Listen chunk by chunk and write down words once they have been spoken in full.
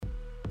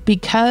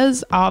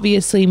because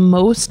obviously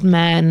most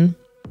men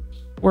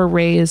were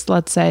raised,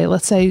 let's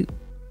say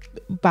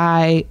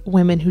by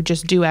women who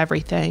just do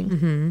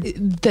everything,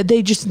 that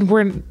they just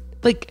weren't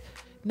like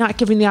not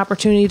giving the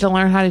opportunity to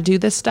learn how to do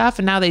this stuff.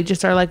 And now they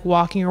just are like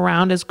walking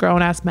around as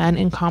grown ass men,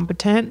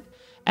 incompetent.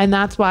 And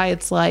that's why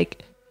it's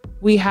like,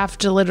 we have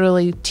to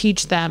literally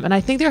teach them. And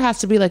I think there has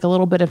to be like a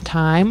little bit of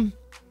time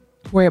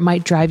where it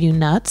might drive you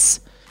nuts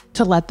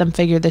to let them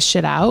figure this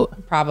shit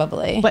out.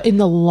 Probably. But in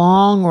the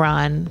long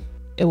run,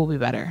 it will be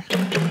better.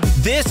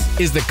 This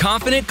is the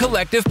Confident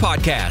Collective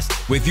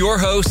Podcast with your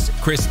hosts,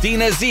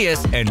 Christina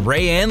Zias and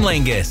Rayanne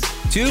Langus.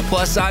 Two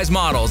plus-size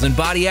models and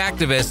body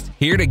activists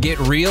here to get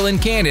real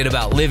and candid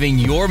about living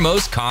your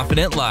most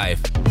confident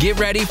life. Get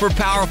ready for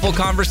powerful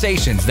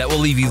conversations that will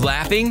leave you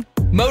laughing,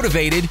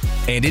 motivated,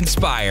 and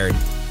inspired.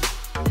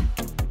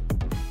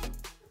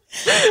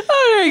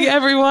 All right,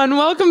 everyone.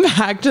 Welcome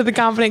back to the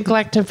Confident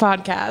Collective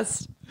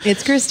Podcast.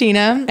 It's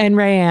Christina. And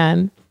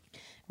Rayanne.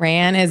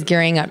 Rayanne is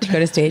gearing up to go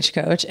to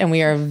Stagecoach, and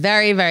we are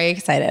very, very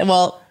excited.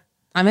 Well,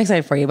 I'm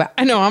excited for you, but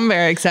I know I'm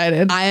very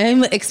excited.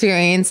 I'm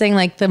experiencing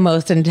like the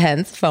most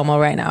intense FOMO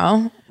right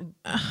now.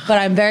 But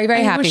I'm very,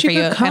 very happy for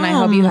you. And I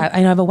hope you have, I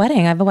have a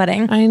wedding. I have a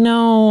wedding. I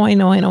know.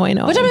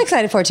 Which I'm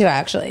excited for too,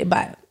 actually.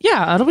 But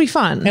yeah, it'll be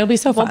fun. It'll be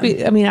so fun.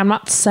 I'm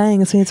not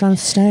saying it's on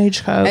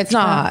Stagecoach. It's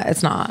not.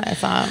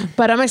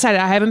 But I'm excited.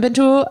 I haven't been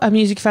to a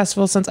music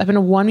festival since I've been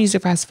to one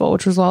music festival,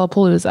 which was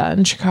Lollapalooza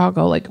in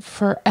Chicago, like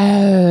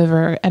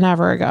forever and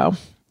ever ago.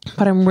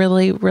 But I'm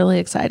really, really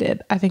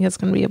excited. I think it's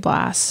going to be a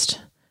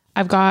blast.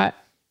 I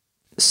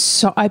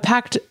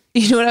packed,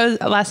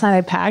 last night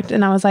I packed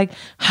and I was like,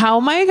 how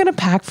am I going to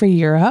pack for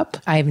Europe?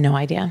 I have no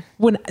idea.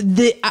 When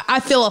I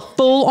feel a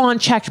full on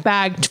checked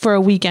bag for a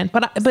weekend,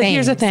 but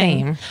here's the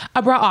thing.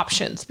 I brought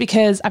options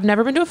because I've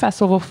never been to a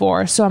festival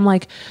before. So I'm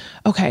like,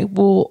 okay,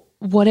 well,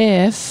 what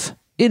if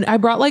I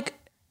brought like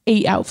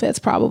 8 outfits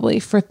probably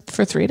for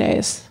 3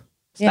 days.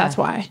 So that's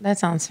why. That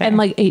sounds fair. And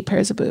like 8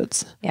 pairs of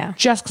boots. Yeah.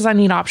 Just because I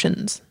need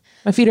options.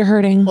 My feet are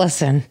hurting.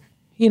 Listen.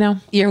 You're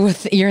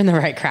in the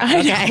right crowd.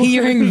 Okay,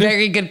 you're in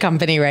very good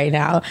company right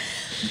now.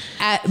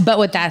 But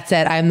with that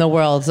said, I'm the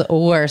world's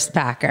worst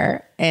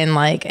packer and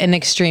like an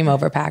extreme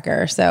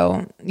overpacker.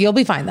 So you'll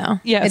be fine though.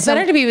 Yeah, it's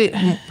better to be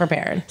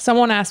prepared.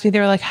 Someone asked me, they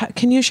were like,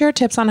 "Can you share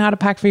tips on how to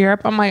pack for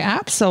Europe?" I'm like,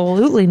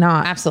 absolutely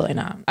not. Absolutely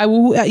not.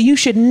 You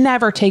should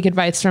never take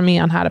advice from me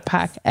on how to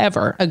pack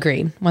ever.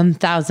 Agreed.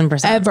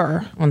 1,000%.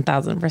 Ever.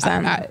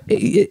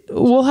 1,000%.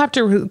 We'll have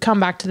to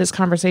come back to this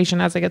conversation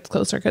as it gets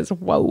closer because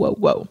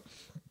whoa.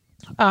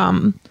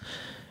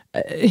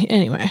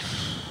 Anyway,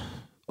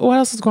 what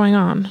else is going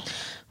on?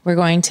 We're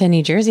going to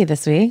New Jersey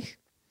this week.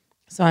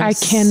 So I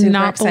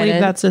cannot believe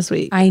that's this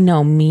week. I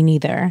know, me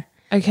neither.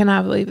 I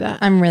cannot believe that.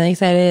 I'm really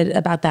excited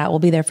about that. We'll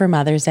be there for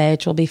Mother's Day,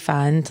 which will be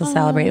fun to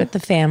celebrate with the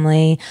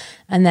family.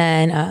 And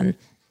then,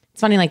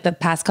 it's funny, like the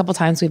past couple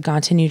times we've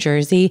gone to New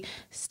Jersey,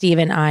 Steve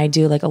and I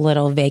do like a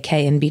little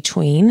vacay in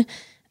between.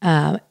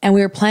 And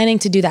we were planning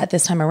to do that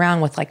this time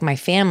around with like my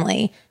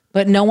family,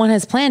 but no one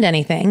has planned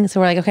anything. So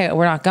we're like, okay,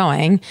 we're not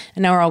going.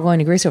 And now we're all going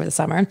to Greece over the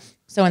summer.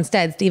 So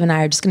instead, Steve and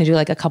I are just going to do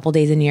like a couple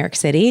days in New York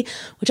City,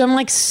 which I'm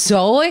like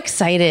so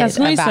excited about. That's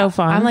going to be so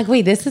fun. I'm like,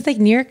 wait, this is like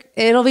New York.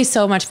 It'll be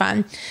so much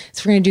fun.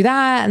 So we're going to do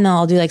that. And then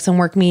I'll do like some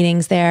work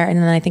meetings there. And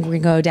then I think we're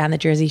going to go down the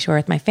Jersey Shore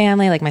with my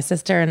family, like my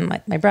sister and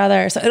my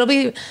brother. So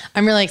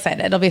I'm really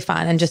excited. It'll be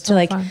fun. And just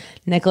to fun.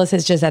 Nicholas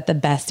is just at the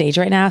best stage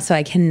right now. So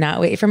I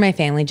cannot wait for my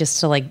family just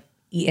to like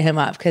eat him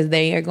up because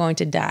they are going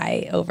to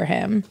die over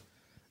him.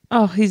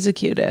 Oh, he's the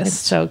cutest. It's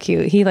so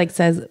cute. He like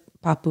says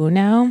Papu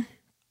now.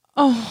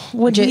 Oh,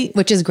 which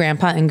is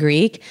grandpa in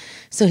Greek.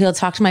 So he'll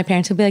talk to my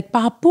parents. He'll be like,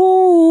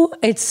 Papu.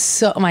 It's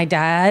so, my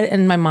dad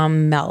and my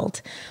mom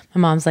melt. My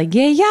mom's like,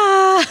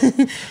 yeah.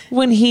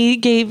 When he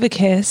gave a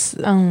kiss,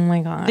 oh my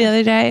God, the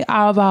other day,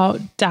 I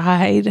about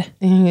died.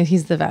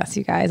 He's the best,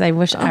 you guys. I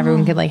wish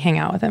everyone could like hang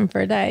out with him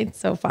for a day. It's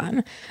so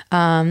fun.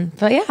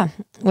 But yeah,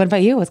 what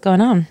about you? What's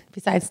going on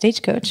besides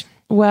Stagecoach?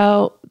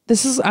 Well,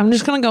 I'm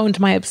just going to go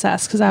into my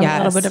obsessed because I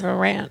have a little bit of a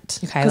rant.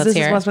 Okay, because this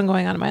is what's been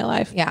going on in my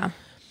life. Yeah.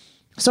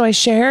 So I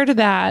shared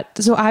that.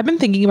 So I've been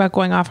thinking about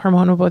going off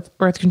hormonal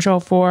birth control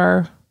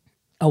for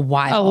a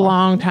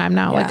long time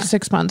now, like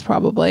 6 months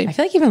probably. I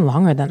feel like even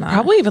longer than that.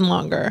 Probably even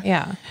longer.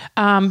 Yeah.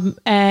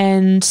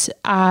 And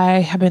I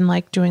have been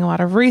like doing a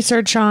lot of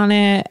research on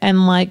it.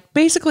 And like,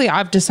 basically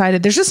I've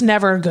decided there's just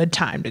never a good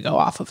time to go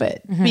off of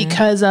it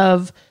because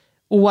of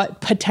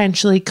what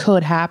potentially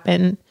could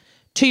happen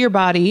to your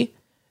body.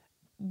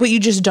 But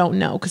you just don't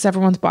know because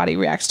everyone's body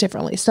reacts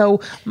differently. So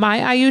my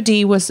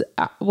IUD was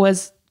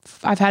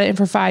I've had it in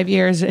for 5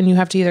 years, and you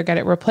have to either get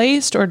it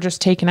replaced or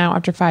just taken out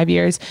after 5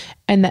 years.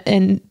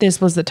 And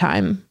this was the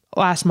time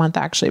last month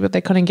actually, but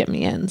they couldn't get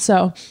me in.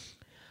 So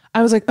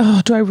I was like,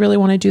 oh, do I really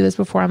want to do this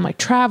before I'm like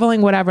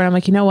traveling, whatever? And I'm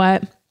like, you know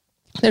what?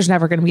 There's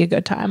never going to be a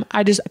good time.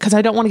 Because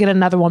I don't want to get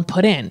another one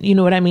put in. You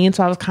know what I mean?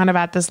 So I was kind of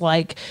at this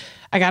like,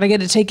 I got to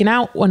get it taken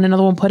out when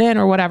another one put in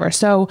or whatever.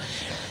 So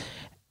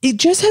it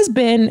just has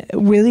been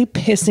really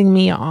pissing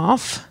me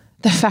off,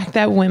 the fact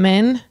that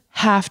women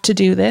have to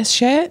do this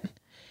shit,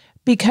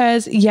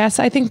 Because yes,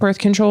 I think birth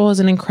control is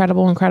an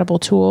incredible, incredible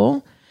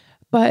tool,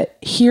 but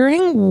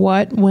hearing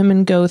what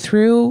women go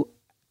through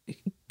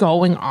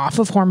going off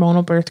of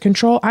hormonal birth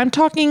control, I'm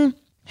talking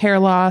hair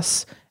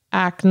loss,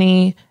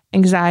 acne,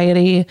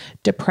 anxiety,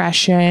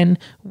 depression,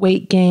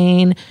 weight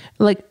gain,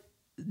 like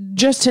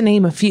just to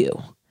name a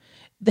few.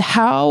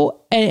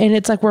 And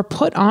it's like we're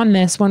put on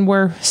this when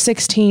we're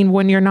 16,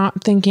 when you're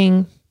not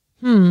thinking,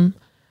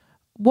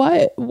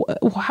 what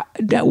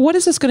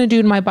is this going to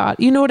do to my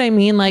body? You know what I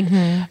mean? Like,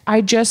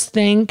 I just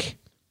think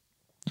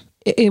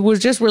it was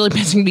just really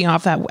pissing me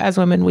off that as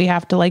women, we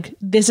have to like,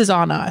 this is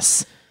on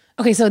us.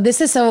 Okay. So this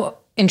is so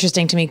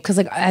interesting to me because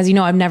like, as you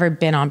know, I've never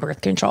been on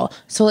birth control.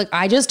 So like,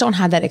 I just don't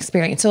have that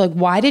experience. So like,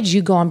 why did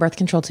you go on birth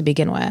control to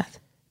begin with?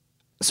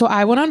 So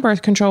I went on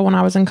birth control when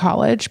I was in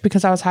college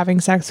because I was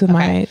having sex with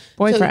my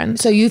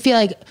boyfriend. So you feel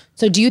like,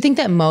 so do you think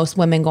that most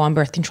women go on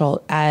birth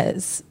control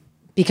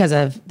because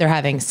of they're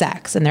having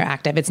sex and they're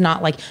active? It's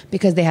not like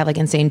because they have like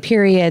insane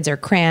periods or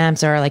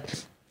cramps or like,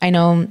 I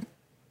know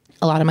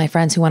a lot of my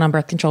friends who went on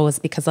birth control was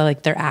because of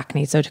like their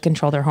acne. So to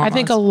control their hormones. I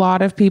think a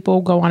lot of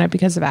people go on it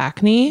because of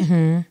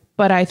acne,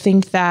 but I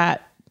think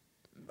that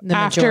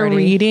after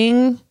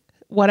reading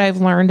what I've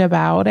learned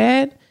about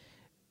it,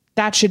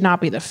 that should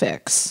not be the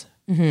fix.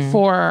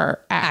 For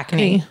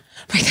acne.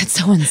 Right, that's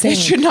so insane. It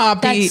should not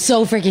be. That's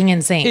so freaking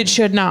insane. It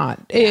should not.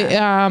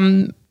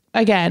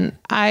 Again,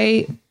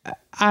 I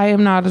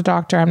am not a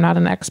doctor. I'm not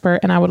an expert,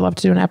 and I would love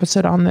to do an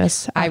episode on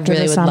this. I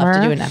really would love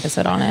to do an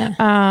episode on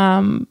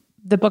it.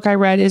 The book I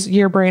read is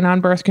Your Brain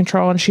on Birth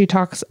Control, and she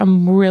talks,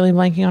 I'm really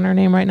blanking on her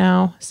name right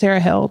now,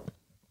 Sarah Hill.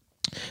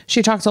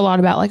 She talks a lot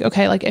about like,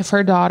 okay, like if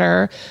her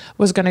daughter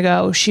was going to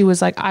go, she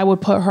was like, I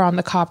would put her on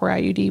the copper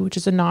IUD, which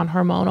is a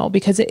non-hormonal,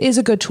 because it is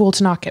a good tool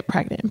to not get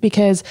pregnant,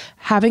 because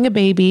having a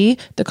baby,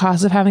 the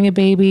cost of having a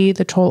baby,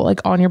 the toll like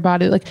on your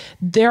body, like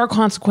there are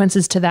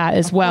consequences to that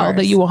as well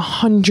that you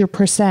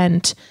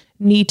 100%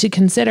 need to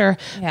consider.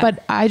 Yeah.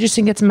 But I just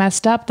think it's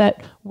messed up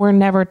that we're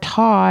never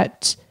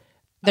taught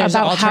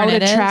about how to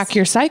track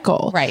your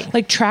cycle. Right.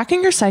 Like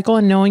tracking your cycle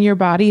and knowing your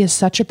body is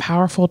such a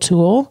powerful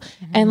tool.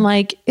 And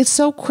like, it's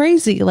so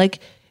crazy. Like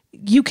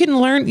you can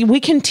learn, we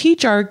can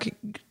teach our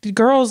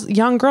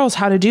young girls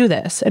how to do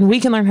this, and we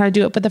can learn how to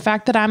do it. But the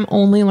fact that I'm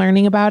only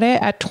learning about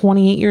it at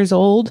 28 years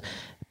old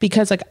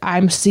because like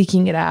I'm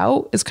seeking it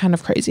out is kind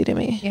of crazy to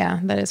me.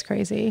 Yeah, that is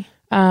crazy.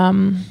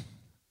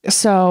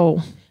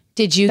 So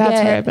that's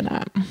where I've been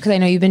at. Cause I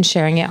know you've been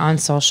sharing it on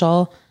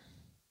social.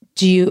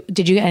 Did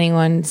you get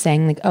anyone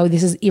saying like, oh,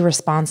 this is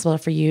irresponsible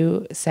for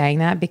you saying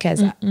that?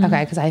 Because,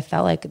 because I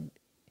felt like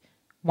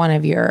one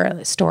of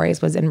your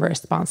stories was in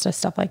response to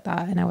stuff like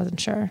that. And I wasn't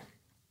sure.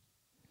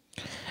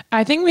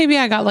 I think maybe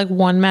I got like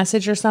one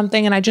message or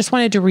something. And I just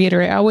wanted to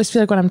reiterate, I always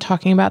feel like when I'm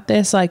talking about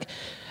this, like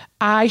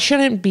I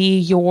shouldn't be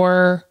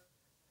your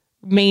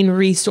main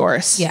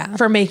resource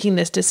for making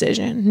this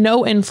decision.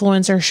 No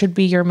influencer should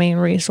be your main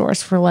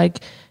resource for like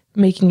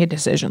making a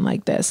decision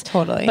like this.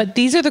 Totally. But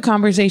these are the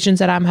conversations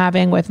that I'm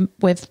having with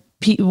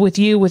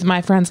you, with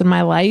my friends in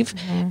my life,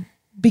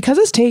 because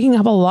it's taking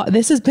up a lot.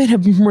 This has been a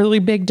really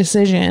big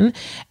decision.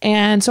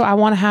 And so I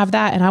want to have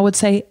that. And I would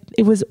say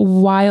it was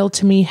wild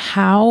to me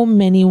how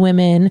many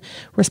women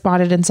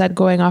responded and said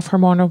going off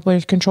hormonal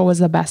birth control was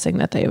the best thing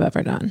that they've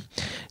ever done.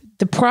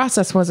 The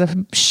process was a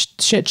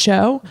shit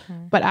show,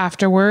 but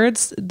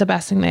afterwards, the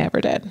best thing they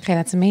ever did. Okay.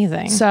 That's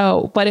amazing.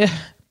 So, but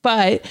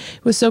it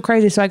was so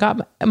crazy. So I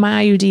got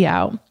my IUD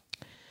out.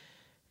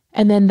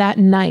 And then that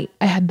night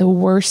I had the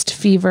worst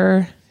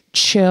fever,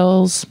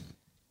 chills,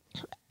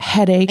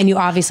 headache. And you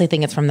obviously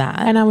think it's from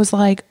that. And I was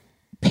like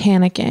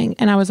panicking,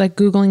 and I was like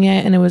Googling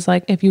it, and it was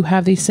like, if you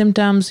have these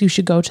symptoms, you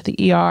should go to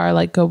the ER,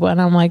 like go.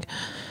 And I'm like,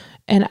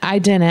 and I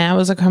didn't. I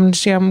was like, I'm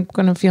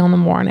going to feel in the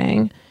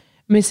morning.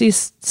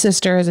 Missy's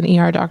sister is an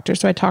ER doctor.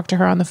 So I talked to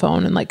her on the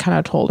phone and like kind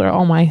of told her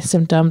all my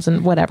symptoms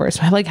and whatever.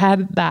 So I like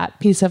had that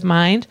peace of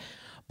mind.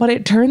 But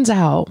it turns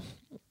out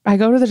I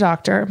go to the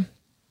doctor,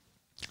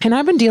 and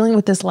I've been dealing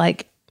with this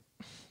like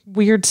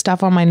weird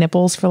stuff on my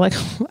nipples for like,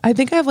 I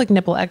think I have like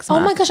nipple eczema.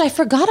 Oh my gosh, I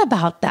forgot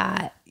about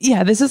that.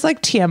 Yeah, this is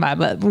like TMI,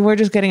 but we're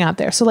just getting out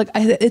there. So like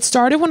it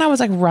started when I was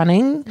like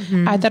running.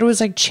 I thought it was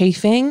like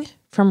chafing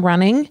from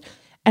running.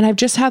 And I've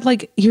just had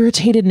like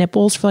irritated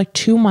nipples for like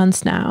 2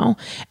 months now.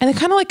 And it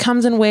kind of like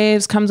comes in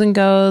waves, comes and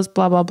goes,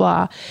 blah, blah,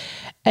 blah.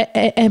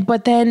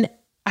 But then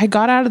I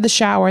got out of the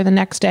shower the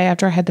next day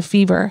after I had the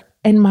fever,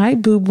 and my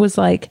boob was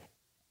like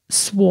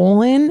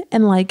swollen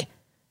and like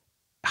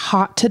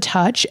hot to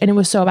touch. And it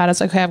was so bad. I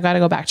was like, okay, I've got to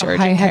go back to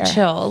urgent care. I had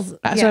chills.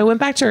 So I went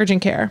back to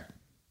urgent care,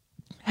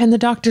 and the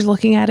doctor's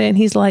looking at it, and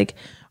he's like,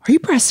 are you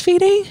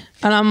breastfeeding?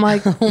 And I'm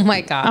like, oh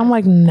my God. I'm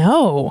like,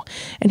 no.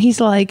 And he's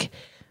like,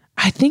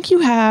 I think you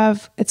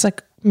have, it's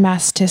like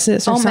mastitis or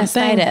something.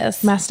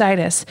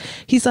 Mastitis.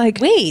 He's like,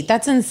 wait,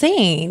 that's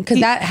insane. Cause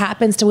that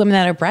happens to women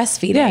that are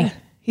breastfeeding. Yeah.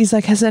 He's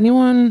like, he's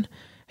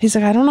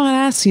like, I don't know how to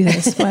ask you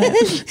this, but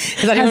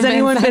has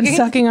anyone been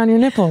sucking on your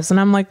nipples? And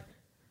I'm like,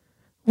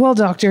 well,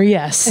 doctor,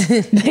 yes.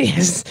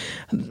 Yes.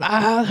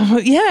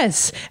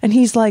 Yes. And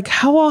he's like,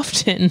 how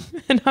often?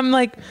 And I'm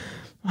like,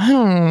 I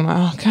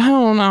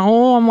don't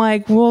know. I'm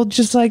like, well,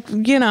 just like,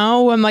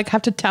 I'm like,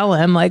 have to tell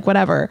him, like,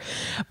 whatever.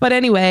 But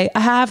anyway, I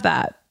have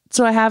that.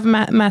 So I have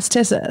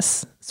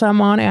mastitis. So I'm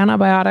on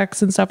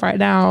antibiotics and stuff right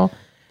now.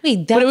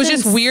 Wait, but it was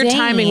just weird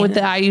timing with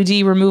the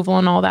IUD removal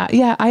and all that.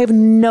 Yeah, I have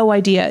no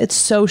idea. It's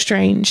so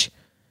strange.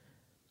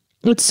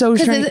 It's so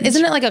strange.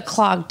 Isn't it like a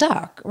clogged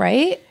duct,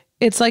 right?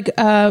 It's like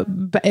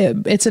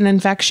it's an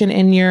infection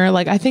in your,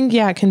 like, I think,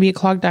 yeah, it can be a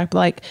clogged duct, but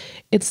like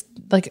it's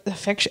like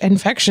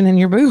infection in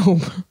your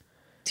boob.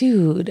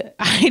 Dude,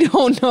 I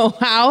don't know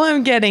how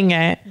I'm getting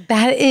it.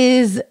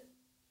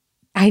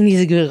 I need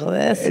to Google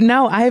this.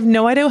 No, I have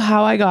no idea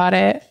how I got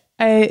it.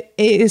 It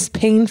is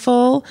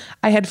painful.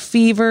 I had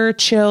fever,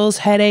 chills,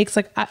 headaches.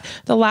 Like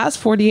the last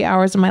 48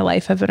 hours of my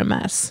life have been a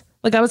mess.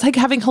 Like I was like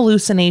having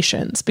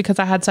hallucinations because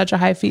I had such a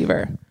high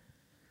fever.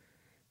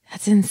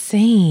 That's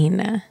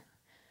insane.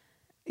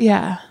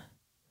 Yeah.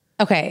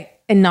 Okay.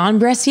 In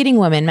non-breastfeeding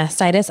women,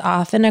 mastitis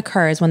often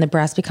occurs when the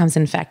breast becomes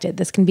infected.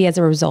 This can be as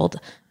a result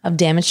of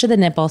damage to the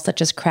nipple,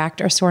 such as cracked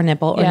or sore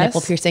nipple or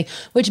nipple piercing,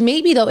 which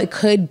maybe though it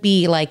could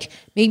be like,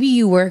 maybe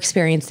you were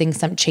experiencing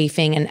some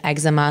chafing and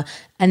eczema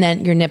and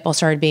then your nipple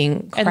started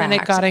being cracked. And then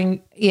it got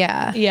in.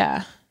 Yeah.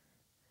 Yeah.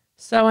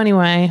 So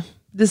anyway,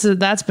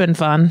 that's been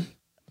fun.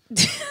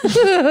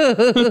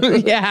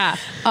 Yeah.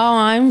 Oh,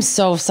 I'm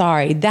so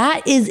sorry.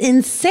 That is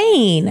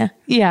insane.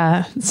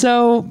 Yeah.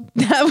 So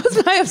that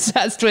was my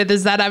obsessed with,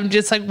 is that I'm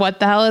just like, what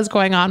the hell is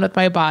going on with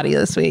my body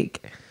this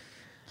week?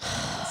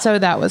 So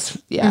that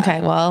was, yeah. Okay,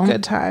 well,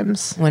 good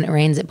times. When it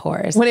rains, it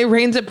pours. When it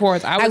rains, it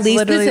pours. I was At least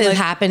literally this has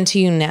like, happened to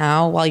you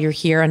now while you're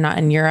here and not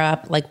in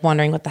Europe, like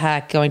wondering what the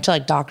heck, going to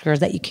like doctors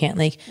that you can't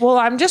like. Well,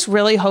 I'm just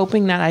really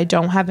hoping that I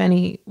don't have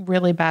any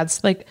really bad,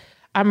 like,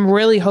 I'm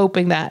really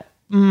hoping that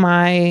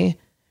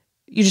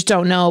you just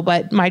don't know,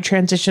 but my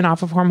transition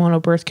off of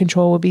hormonal birth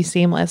control would be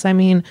seamless. I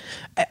mean,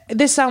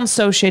 this sounds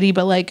so shitty,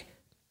 but like,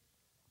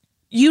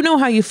 you know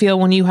how you feel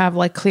when you have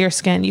like clear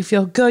skin. You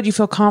feel good. You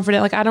feel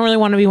confident. Like, I don't really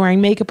want to be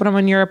wearing makeup when I'm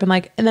in Europe. And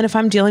then if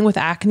I'm dealing with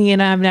acne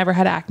and I've never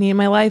had acne in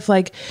my life,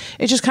 like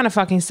it just kind of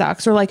fucking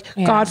sucks. Or like,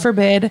 God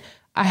forbid,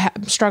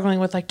 I'm struggling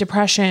with like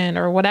depression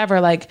or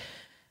whatever. Like,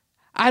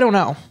 I don't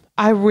know.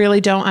 I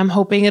really don't. I'm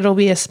hoping it'll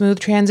be a smooth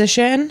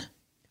transition.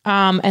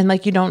 And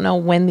like, you don't know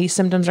when these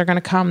symptoms are going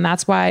to come.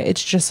 That's why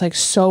it's just like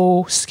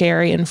so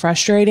scary and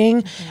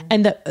frustrating. Mm-hmm.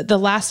 And the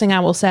last thing I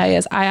will say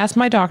is I asked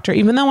my doctor,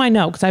 even though I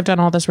know, because I've done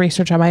all this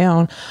research on my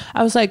own,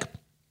 I was like,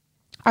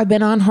 I've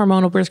been on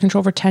hormonal birth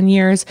control for 10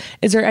 years.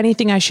 Is there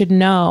anything I should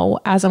know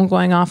as I'm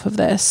going off of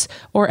this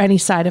or any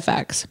side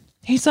effects?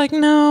 He's like,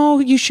 no,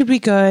 you should be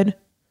good.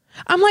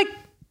 I'm like,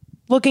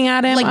 looking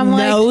at him, like, I'm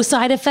no like,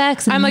 side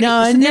effects. I'm like,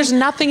 none. There's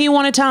nothing you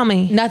want to tell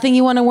me. Nothing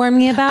you want to warn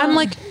me about. I'm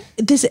like,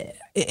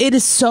 it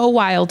is so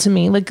wild to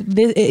me. Like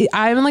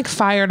I'm like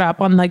fired up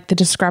on like the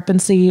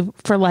discrepancy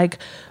for like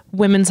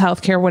women's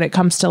healthcare when it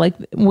comes to like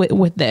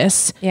with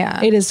this.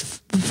 Yeah, it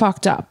is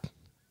fucked up.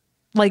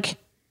 Like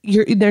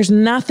there's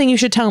nothing you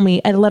should tell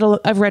me.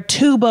 I've read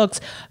 2 books,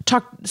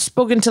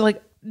 spoken to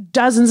like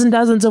dozens and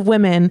dozens of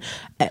women.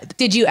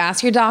 Did you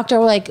ask your doctor,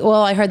 like,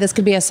 well, I heard this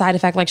could be a side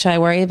effect. Like, should I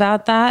worry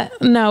about that?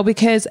 No,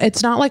 because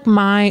it's not like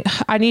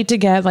I need to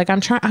get like, I'm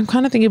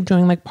kind of thinking of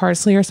doing like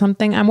Parsley or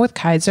something. I'm with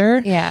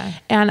Kaiser. Yeah.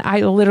 And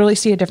I literally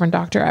see a different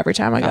doctor every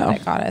time I go.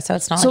 Got it. So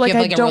it's not so like,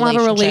 I don't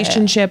have a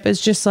relationship.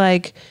 It's just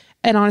like,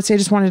 and honestly, I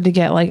just wanted to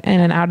get like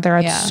in and out of there.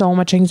 I had so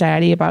much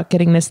anxiety about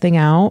getting this thing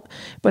out,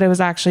 but it was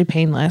actually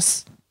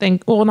painless.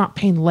 Well, not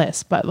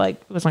painless, but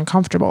like it was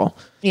uncomfortable.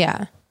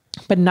 Yeah.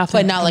 But nothing.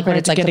 But not like when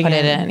it's like to put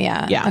it in.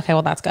 Yeah. Yeah. Okay.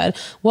 Well, that's good.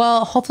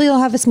 Well, hopefully you'll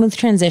have a smooth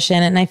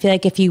transition. And I feel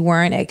like if you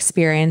weren't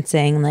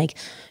experiencing, like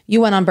you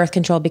went on birth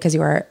control because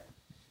you were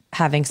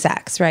having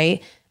sex,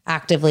 right?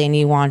 Actively, and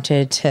you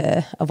wanted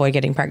to avoid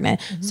getting pregnant.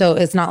 Mm-hmm. So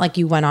it's not like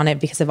you went on it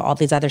because of all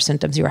these other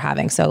symptoms you were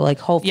having. So like,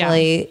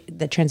 hopefully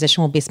the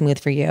transition will be smooth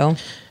for you.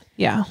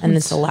 Yeah. And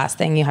it's the last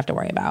thing you have to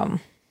worry about.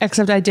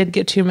 Except I did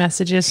get 2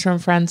 messages from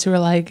friends who were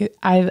like,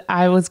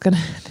 I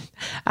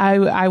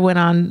went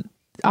on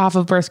off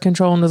of birth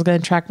control and was going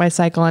to track my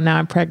cycle and now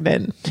I'm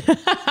pregnant.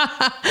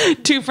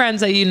 2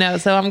 friends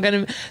that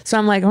so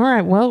I'm like, all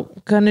right, well,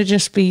 gonna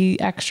just be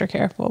extra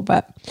careful,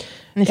 but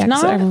if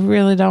not, I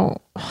really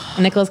don't.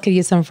 Nicholas could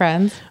use some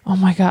friends. Oh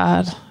my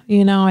God.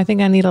 I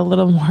think I need a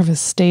little more of a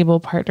stable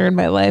partner in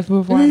my life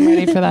before I'm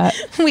ready for that.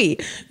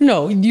 Wait,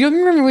 no, you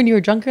remember when you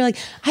were drunk? You're like,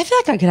 I feel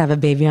like I could have a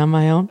baby on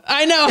my own.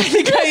 I know. I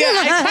think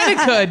I kind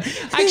of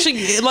could.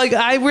 Actually, like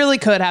I really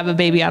could have a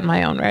baby on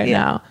my own right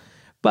now.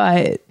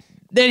 But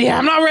yeah,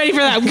 I'm not ready for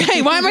that.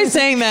 Okay, why am I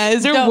saying that?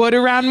 Is there wood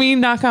around me?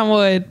 Knock on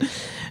wood.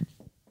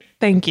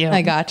 Thank you.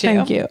 I got you.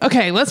 Thank you.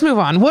 Okay, let's move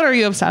on. What are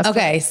you obsessed with?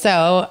 Okay,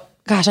 so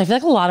gosh, I feel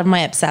like a lot of my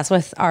obsessed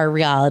with are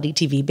reality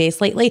TV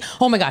based lately.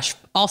 Oh my gosh.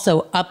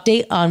 Also,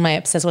 update on my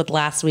obsessed with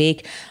last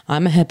week.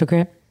 I'm a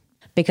hypocrite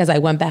because I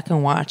went back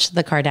and watched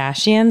the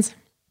Kardashians.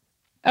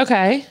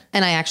 Okay.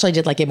 And I actually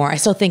did like it more. I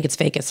still think it's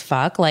fake as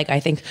fuck. Like I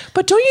think.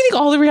 But don't you think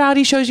all the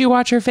reality shows you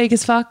watch are fake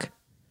as fuck?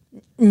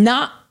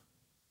 Not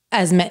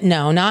as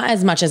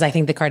much as I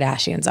think the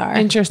Kardashians are.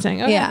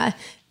 Interesting. Okay. Yeah.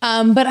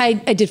 But I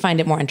did find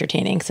it more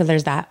entertaining. So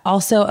there's that.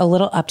 Also, a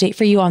little update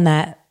for you on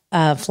that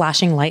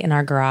flashing light in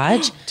our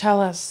garage.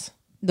 Tell us.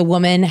 The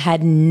woman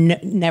had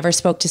never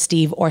spoke to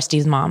Steve or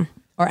Steve's mom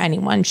or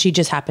anyone. She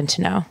just happened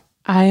to know.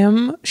 I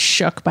am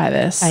shook by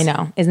this. I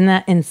know. Isn't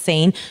that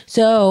insane?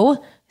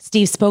 So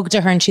Steve spoke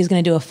to her and she's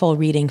going to do a full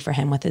reading for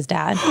him with his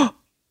dad.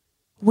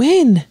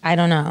 When? I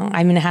don't know.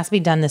 I mean, it has to be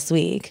done this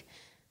week.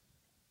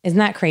 Isn't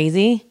that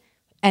crazy?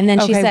 And then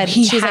she said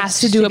he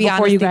has to do it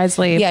before you guys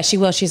leave. Yeah, she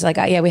will. She's like,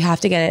 yeah, we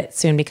have to get it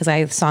soon because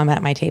I saw him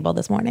at my table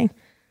this morning.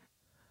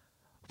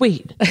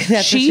 Wait,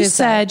 That's she what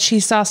said she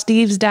saw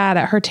Steve's dad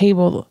at her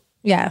table.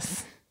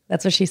 Yes,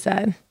 that's what she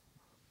said.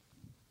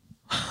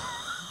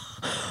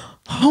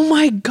 Oh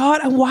my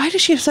God. Why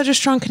does she have such a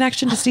strong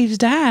connection to Steve's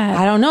dad?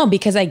 I don't know,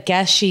 because I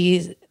guess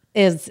he's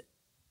there.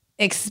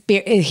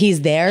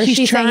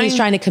 She's saying he's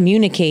trying to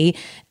communicate,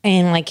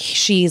 and like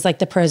she's like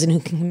the person who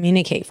can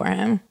communicate for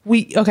him.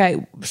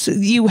 So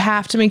you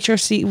have to make sure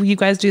you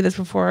guys do this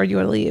before you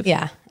leave.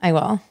 Yeah, I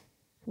will.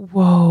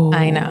 Whoa.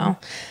 I know.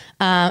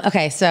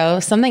 Okay, so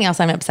something else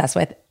I'm obsessed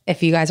with.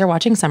 If you guys are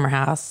watching Summer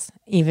House,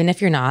 even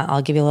if you're not,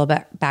 I'll give you a little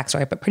bit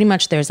backstory. But pretty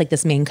much there's like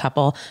this main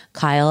couple,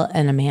 Kyle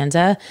and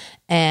Amanda,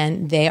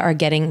 and they are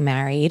getting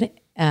married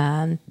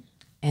in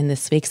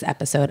this week's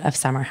episode of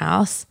Summer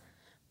House.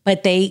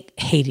 But they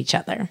hate each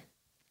other.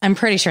 I'm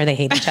pretty sure they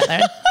hate each other.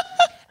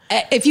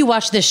 If you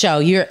watch this show,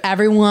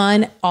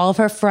 everyone, all of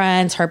her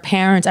friends, her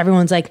parents,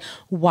 everyone's like,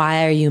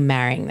 why are you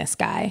marrying this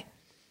guy?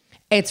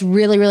 It's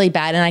really, really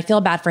bad. And I feel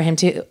bad for him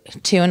too,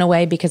 in a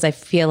way, because I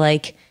feel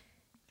like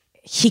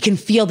he can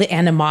feel the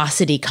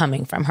animosity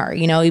coming from her,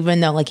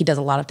 even though like he does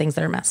a lot of things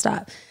that are messed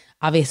up.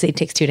 Obviously it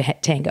takes two to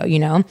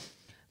tango,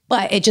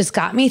 but it just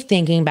got me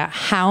thinking about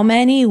how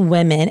many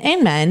women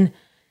and men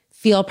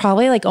feel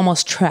probably like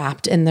almost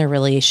trapped in their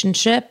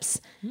relationships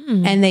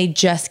and they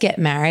just get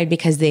married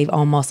because they've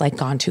almost like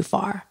gone too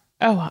far.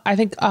 Oh, I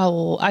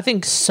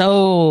think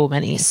so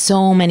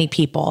many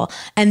people.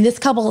 And this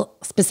couple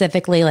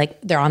specifically,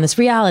 like they're on this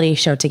reality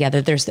show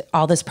together. There's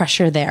all this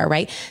pressure there,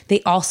 right?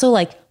 They also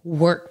like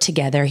work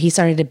together. He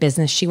started a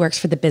business. She works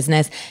for the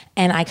business.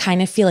 And I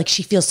kind of feel like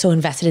she feels so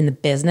invested in the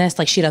business.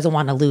 Like she doesn't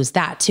want to lose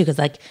that too. Cause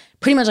like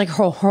pretty much like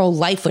her whole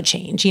life would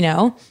change,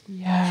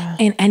 Yeah.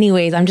 And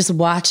anyways, I'm just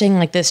watching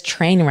like this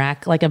train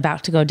wreck, like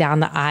about to go down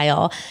the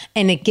aisle,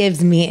 and it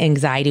gives me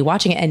anxiety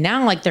watching it. And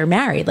now like they're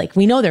married, like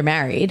we know they're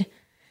married.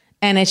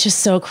 And it's just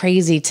so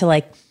crazy to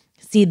like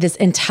see this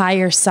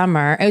entire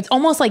summer. It's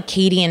almost like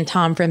Katie and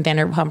Tom from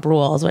Vanderpump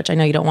Rules, which I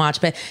know you don't watch,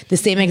 but the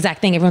same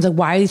exact thing. Everyone's like,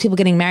 why are these people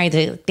getting married?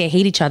 They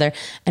hate each other.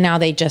 And now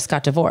they just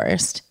got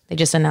divorced. They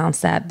just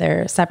announced that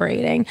they're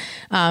separating.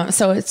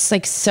 So it's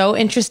like so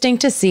interesting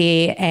to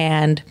see.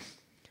 And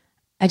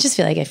I just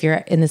feel like if you're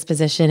in this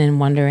position and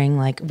wondering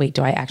like, wait,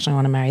 do I actually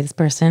want to marry this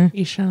person?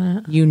 You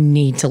shouldn't. You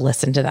need to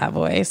listen to that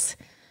voice.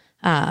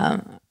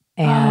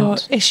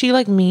 Is she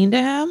like mean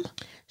to him?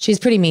 She's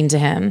pretty mean to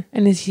him.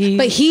 And is he?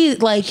 But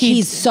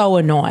he's so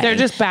annoying. They're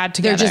just bad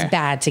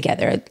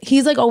together.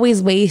 He's like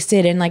always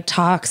wasted and like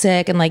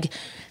toxic and like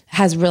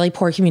has really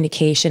poor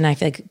communication. I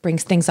feel like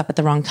brings things up at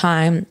the wrong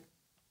time.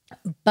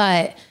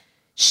 But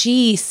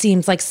she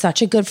seems like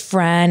such a good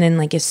friend and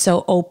like is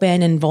so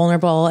open and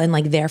vulnerable and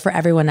like there for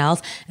everyone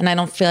else. And I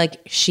don't feel like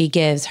she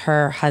gives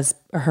her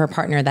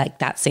partner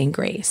that same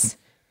grace.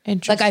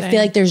 Interesting. Like I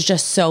feel like there's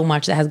just so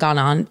much that has gone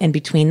on in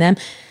between them.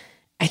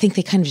 I think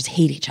they kind of just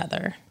hate each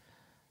other.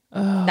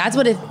 Oh. That's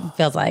what it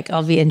feels like.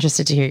 I'll be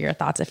interested to hear your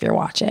thoughts if you're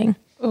watching.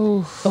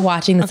 Oh, but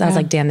watching this, I was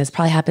like, damn, this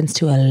probably happens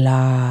to a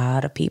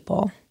lot of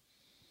people.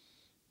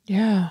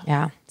 Yeah.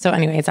 Yeah. So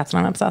anyways, that's what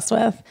I'm obsessed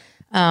with.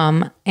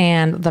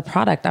 And the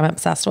product I'm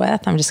obsessed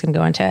with, I'm just going to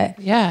go into it.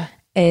 Yeah.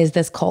 Is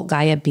this Cult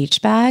Gaia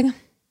beach bag.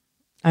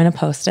 I'm going to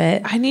post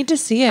it. I need to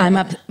see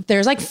it.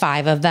 There's like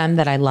 5 of them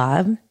that I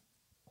love.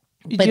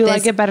 Do you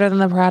like it better than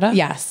the Prada?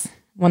 Yes.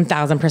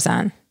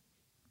 1000%.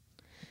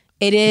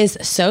 It is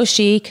so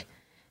chic.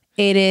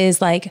 It is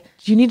like,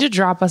 you need to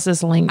drop us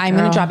this link. I'm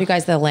going to drop you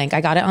guys the link.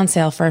 I got it on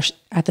sale first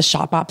at the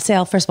Shop Op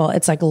sale. First of all,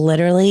 it's like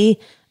literally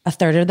a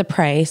third of the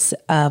price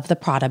of the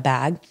Prada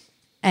bag.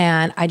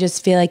 And I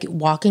just feel like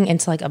walking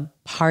into like a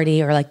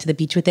party or like to the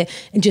beach with it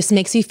just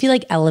makes you feel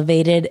like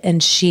elevated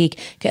and chic.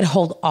 Can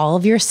hold all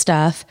of your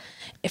stuff.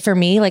 For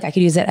me, like I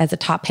could use it as a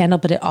top handle,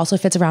 but it also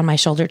fits around my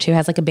shoulder too. It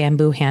has like a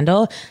bamboo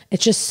handle.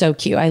 It's just so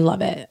cute. I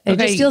love it. It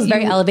just feels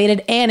very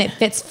elevated and it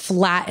fits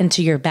flat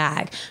into your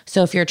bag.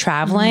 So if you're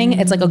traveling,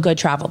 it's like a good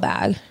travel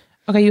bag.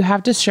 Okay, you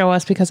have to show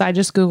us because I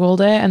just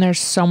Googled it and there's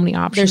so many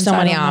options. There's so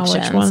many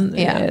options. Which one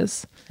it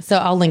is. So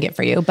I'll link it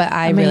for you, but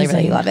I really,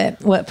 really love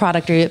it. What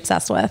product are you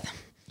obsessed with?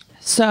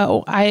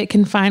 So I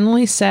can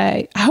finally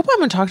say, I hope I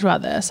haven't talked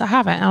about this. I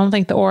haven't. I don't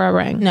think the Aura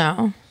ring.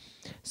 No.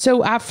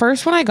 So at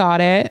first when I got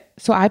it,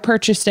 so I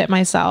purchased it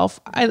myself.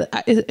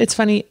 It's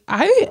funny.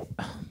 I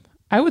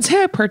would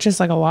say I purchased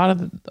like a lot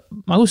of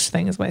most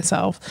things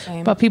myself,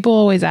 but people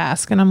always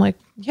ask and I'm like,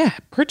 yeah, I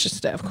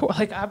purchased it. Of course.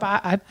 Like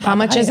how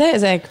much is it?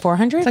 Is it like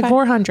 400? It's like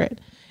 400.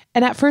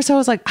 And at first I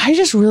was like, I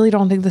just really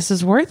don't think this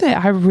is worth it.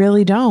 I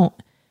really don't.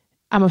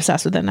 I'm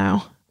obsessed with it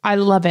now. I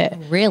love it.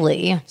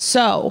 Really?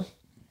 So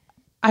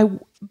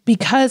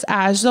because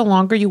as the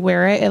longer you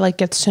wear it, it like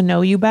gets to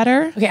know you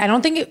better. Okay. I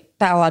don't think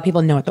that a lot of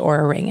people know what the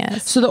Oura Ring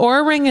is. So the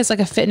Oura Ring is like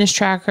a fitness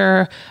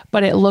tracker,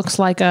 but it looks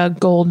like a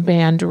gold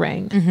band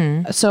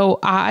ring. So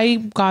I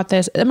got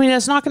this. I mean,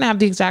 it's not going to have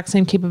the exact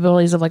same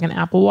capabilities of like an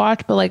Apple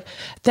Watch, but like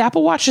the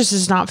Apple Watch just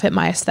does not fit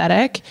my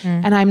aesthetic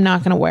and I'm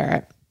not going to wear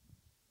it.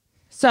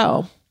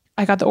 So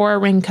I got the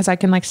Oura Ring because I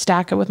can like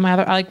stack it with my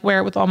other, I like wear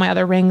it with all my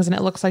other rings and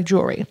it looks like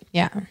jewelry.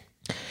 Yeah.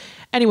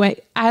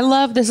 Anyway,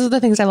 this is the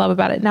things I love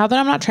about it. Now that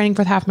I'm not training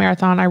for the half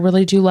marathon, I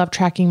really do love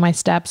tracking my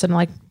steps and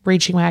like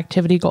reaching my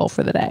activity goal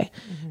for the day.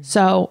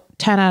 So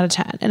 10 out of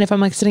 10. And if I'm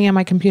like sitting at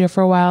my computer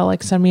for a while,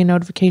 like send me a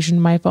notification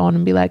to my phone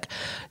and be like,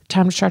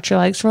 time to stretch your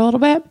legs for a little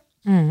bit.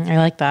 I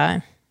like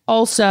that.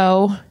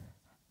 Also,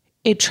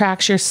 it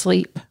tracks your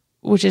sleep,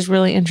 which is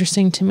really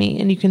interesting to me.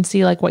 And you can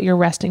see like what your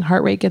resting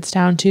heart rate gets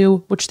down to,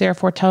 which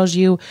therefore tells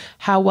you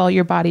how well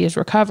your body is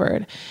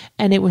recovered.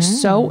 And it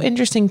was so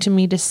interesting to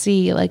me to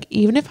see, like,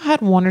 even if I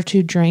had 1 or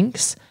 2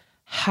 drinks,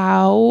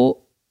 how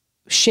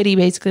shitty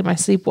basically my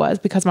sleep was,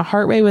 because my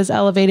heart rate was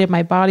elevated,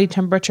 my body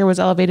temperature was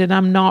elevated, and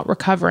I'm not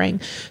recovering.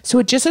 So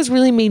it just has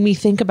really made me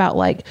think about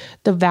like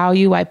the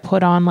value I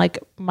put on like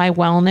my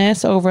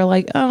wellness over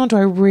like, oh, do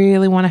I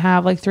really want to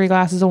have like 3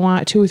 glasses of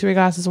wine, 2 or 3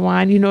 glasses of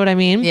wine? You know what I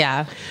mean?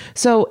 Yeah.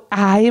 So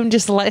I am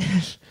just like,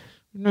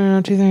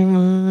 no, 2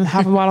 things,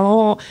 half a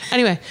bottle.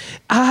 Anyway,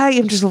 I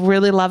am just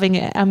really loving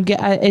it.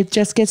 It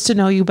just gets to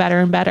know you better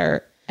and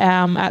better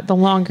at the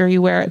longer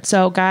you wear it.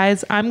 So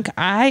guys, I'm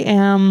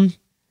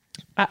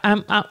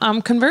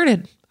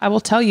converted. I will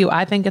tell you,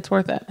 I think it's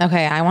worth it.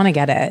 Okay. I want to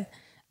get it.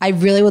 I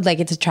really would like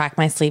it to track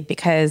my sleep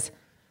because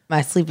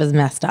my sleep is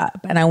messed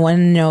up. And I want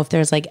to know if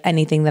there's like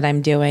anything that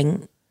I'm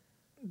doing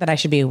that I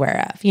should be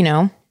aware of, you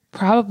know?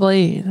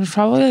 Probably. There's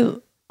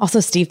probably. Also,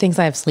 Steve thinks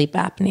I have sleep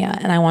apnea.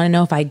 And I want to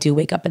know if I do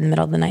wake up in the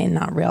middle of the night and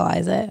not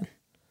realize it.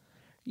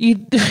 You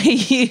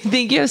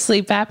think you have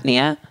sleep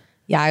apnea?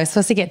 Yeah. I was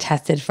supposed to get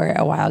tested for it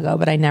a while ago,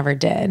 but I never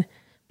did.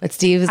 But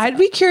Steve's. I'd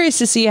be curious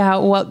to see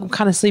what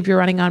kind of sleep you're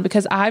running on,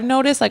 because I've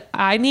noticed like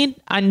I need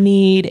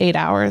 8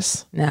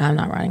 hours. No, I'm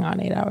not running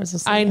on 8 hours of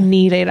sleep. I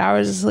need 8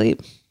 hours of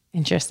sleep.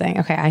 Interesting.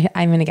 Okay.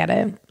 I'm going to get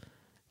it.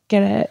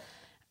 Get it.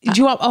 Do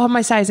you want,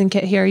 my sizing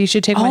kit here? You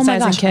should take my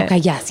sizing kit. Okay.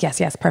 Yes.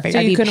 Perfect. So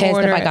I'd be pissed if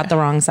I got the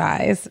wrong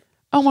size.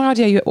 Oh my God.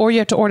 Yeah. You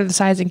have to order the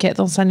sizing kit.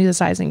 They'll send you the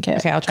sizing kit.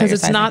 Okay. I'll try.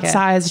 Because it's not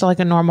sized like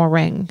a normal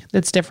ring.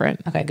 It's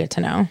different. Okay. Good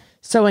to know.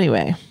 So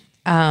anyway.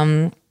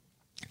 All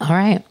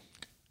right.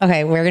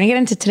 Okay, we're going to get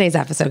into today's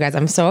episode, guys.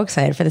 I'm so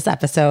excited for this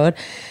episode.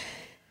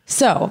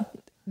 So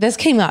this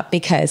came up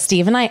because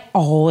Steve and I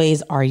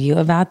always argue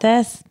about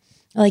this.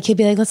 Like, he'd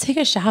be like, let's take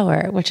a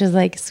shower, which is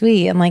like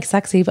sweet and like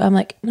sexy. But I'm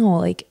like, no,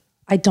 like,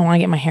 I don't want to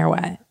get my hair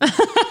wet.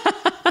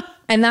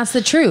 And that's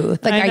the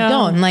truth. Like, I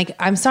don't. Like,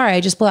 I'm sorry,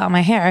 I just blew out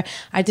my hair.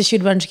 I have to shoot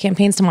a bunch of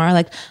campaigns tomorrow.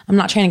 Like, I'm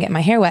not trying to get my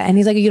hair wet. And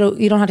he's like, you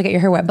don't have to get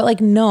your hair wet. But like,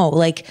 no,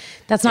 like,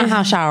 that's not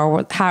how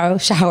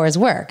showers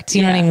work. Do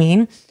you know what I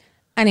mean?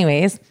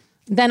 Anyways.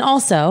 Then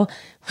also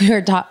we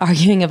were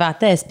arguing about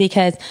this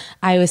because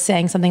I was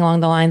saying something along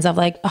the lines of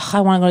like, oh,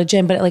 I want to go to the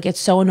gym, but like, it's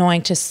so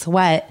annoying to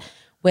sweat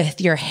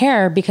with your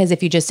hair because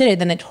if you just did it,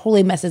 then it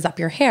totally messes up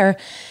your hair.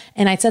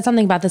 And I said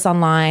something about this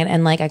online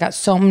and like, I got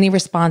so many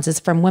responses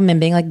from women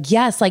being like,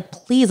 yes, like,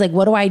 please, like,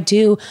 what do I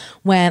do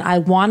when I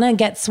want to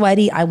get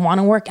sweaty? I want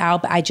to work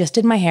out, but I just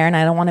did my hair and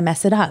I don't want to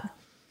mess it up.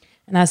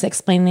 And I was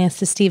explaining this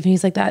to Steve and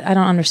he's like, I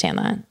don't understand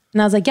that.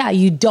 And I was like, yeah,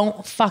 you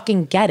don't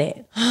fucking get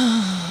it.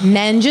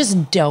 Men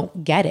just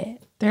don't get it.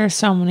 There's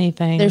so many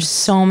things. There's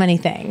so many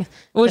things.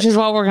 Which is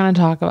what we're going to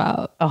talk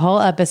about. A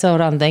whole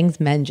episode on things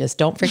men just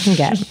don't freaking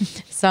get.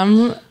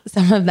 Some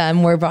of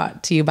them were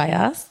brought to you by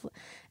us.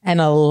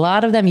 And a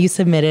lot of them you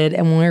submitted.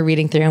 And when we were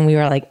reading through them, we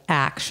were like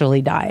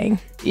actually dying.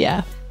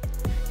 Yeah.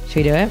 Should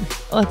we do it?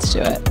 Let's do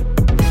it.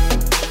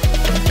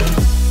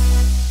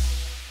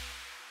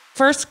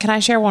 First, can I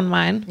share one of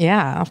mine?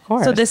 Yeah, of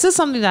course. So this is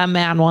something that a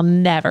man will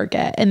never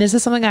get. And this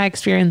is something I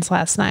experienced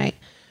last night.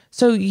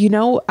 So, you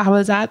know, I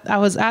was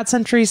at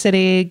Century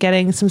City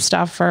getting some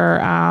stuff for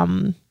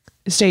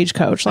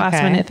Stagecoach,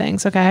 last minute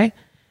things. Okay.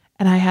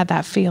 And I had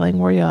that feeling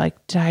where you're like,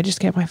 did I just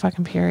get my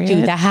fucking period?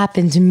 Dude, that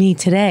happened to me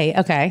today.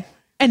 Okay.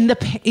 And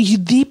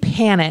the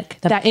panic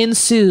that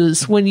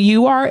ensues when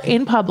you are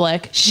in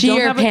public.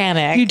 Sheer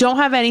panic. You don't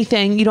have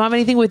anything. You don't have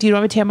anything with you. You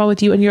don't have a tampon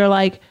with you. And you're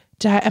like,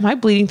 am I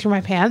bleeding through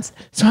my pants?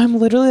 So I'm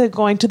literally like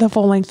going to the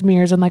full length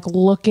mirrors and like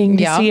looking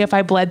to see if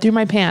I bled through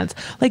my pants.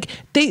 Like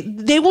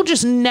they will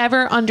just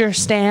never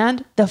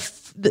understand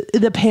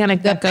the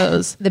panic that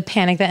goes. The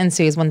panic that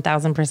ensues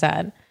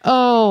 1000%.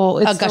 Oh,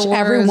 it's gosh.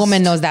 Every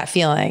woman knows that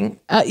feeling.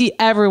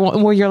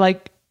 Everyone, where you're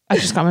like, I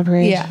just got my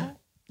period. Yeah.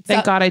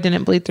 Thank God I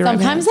didn't bleed through my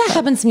pants. Sometimes that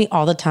happens to me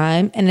all the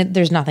time and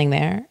there's nothing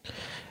there.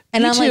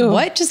 And I'm like,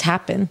 what just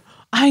happened?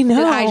 I know.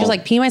 Did I just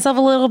like pee myself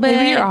a little bit?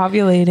 Maybe you're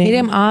ovulating. Maybe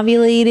I'm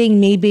ovulating.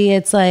 Maybe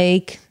it's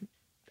like,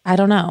 I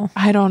don't know.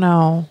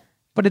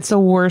 But it's the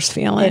worst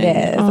feeling.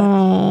 It is.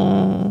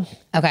 Oh.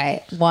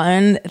 Okay.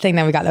 One thing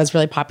that we got that was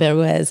really popular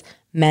was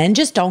men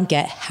just don't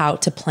get how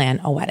to plan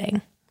a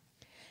wedding.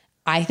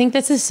 I think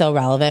this is so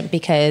relevant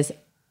because,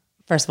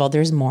 first of all,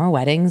 there's more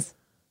weddings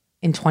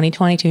in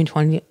 2022 and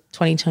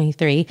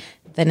 2023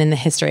 than in the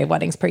history of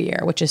weddings per year,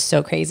 which is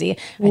so crazy. I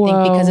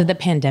think because of the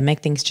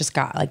pandemic, things just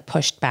got like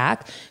pushed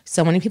back.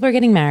 So many people are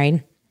getting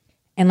married.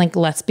 And like,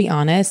 let's be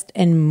honest,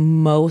 in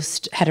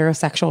most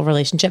heterosexual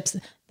relationships,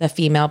 the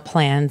female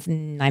plans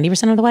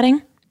 90% of the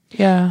wedding.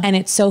 Yeah. And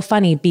it's so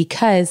funny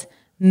because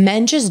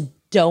men just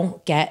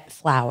don't get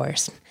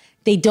flowers.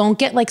 They don't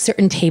get like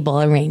certain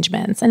table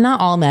arrangements, and not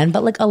all men,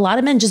 but like a lot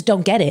of men just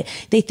don't get it.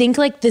 They think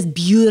like this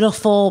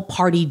beautiful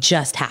party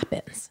just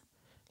happens.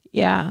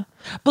 Yeah.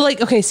 But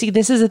like, okay, see,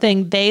 this is the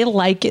thing. They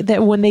like it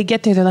that when they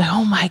get there, they're like,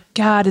 oh my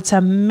God, it's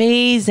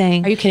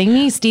amazing. Are you kidding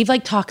me? Steve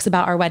like talks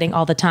about our wedding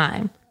all the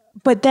time.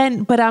 But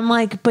I'm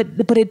like,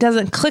 but it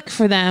doesn't click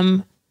for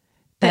them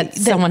That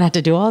someone had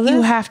to do all this?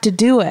 you have to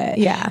do it.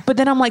 Yeah. But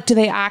then I'm like, do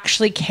they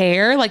actually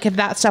care? Like if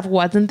that stuff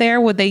wasn't there,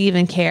 would they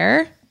even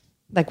care?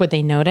 Like, would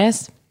they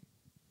notice?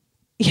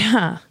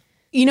 Yeah.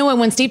 You know what?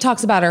 When Steve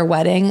talks about our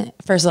wedding,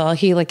 first of all,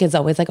 he like is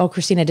always like, "Oh,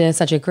 Christina did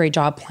such a great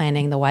job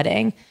planning the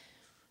wedding."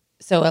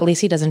 So at least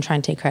he doesn't try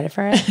and take credit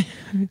for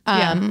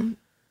it.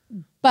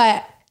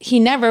 But he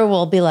never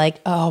will be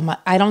like, "Oh my!"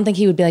 I don't think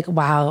he would be like,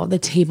 "Wow, the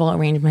table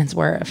arrangements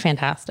were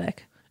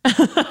fantastic."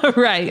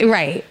 Right.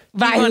 Right.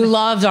 But I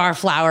loved our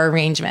flower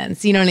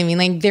arrangements. You know what I mean?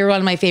 Like they're one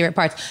of my favorite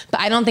parts. But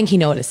I don't think he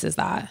notices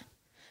that.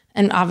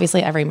 And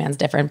obviously, every man's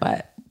different.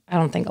 But I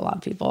don't think a lot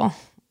of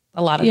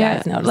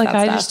guys notice like that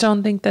I stuff. just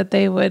don't think that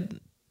they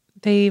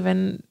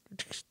even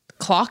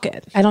clock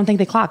it. I don't think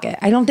they clock it.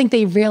 I don't think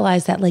they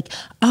realize that like,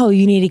 oh,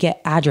 you need to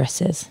get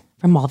addresses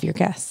from all of your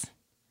guests.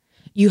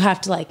 You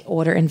have to like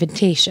order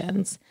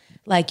invitations.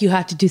 Like you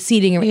have to do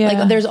seating. Yeah.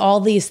 Like there's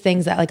all these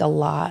things that like a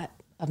lot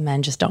of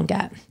men just don't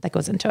get that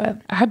goes into it.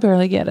 I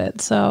barely get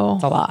it. So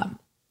It's a lot.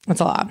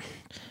 It's a lot.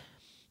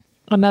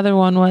 another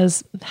one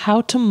was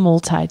how to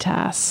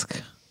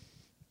multitask.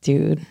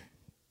 Dude.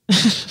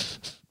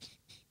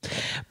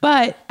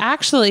 But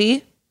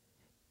actually,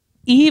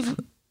 Eve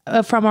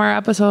from our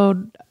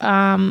episode,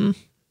 Our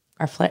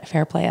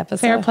Fair Play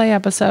episode. Fair Play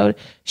episode,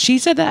 she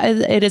said that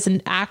it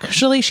isn't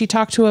actually, she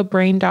talked to a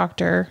brain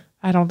doctor.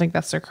 I don't think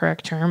that's the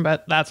correct term,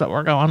 but that's what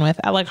we're going with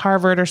at like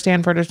Harvard or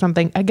Stanford or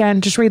something.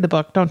 Again, just read the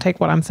book. Don't take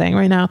what I'm saying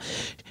right now.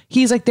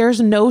 He's like,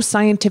 there's no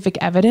scientific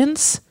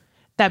evidence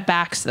that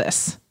backs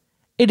this.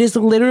 It is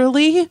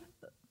literally,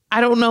 I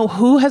don't know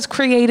who has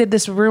created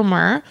this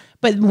rumor,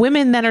 but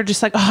women then are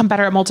just like, oh, I'm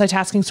better at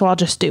multitasking, so I'll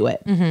just do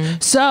it.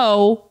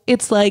 So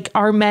it's like,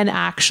 are men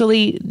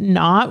actually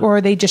not, or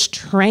are they just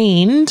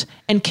trained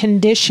and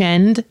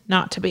conditioned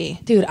not to be?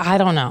 Dude, I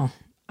don't know,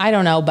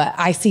 but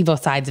I see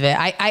both sides of it.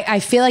 I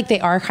feel like they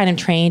are kind of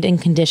trained and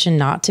conditioned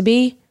not to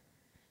be,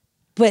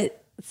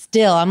 but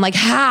still, I'm like,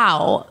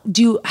 how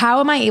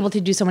am I able to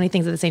do so many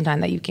things at the same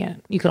time that you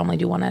can't? You could only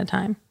do one at a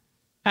time.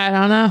 I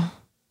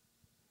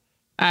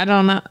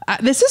don't know.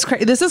 This is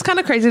crazy. This is kind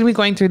of crazy to be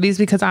going through these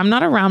because I'm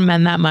not around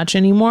men that much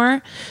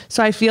anymore.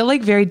 So I feel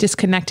like very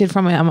disconnected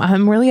from it.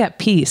 I'm really at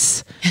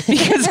peace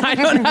because I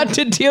don't have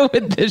to deal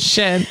with this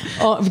shit.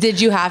 Oh, did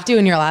you have to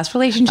in your last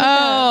relationship?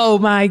 Oh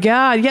my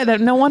God. Yeah.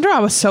 No wonder I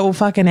was so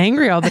fucking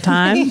angry all the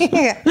time.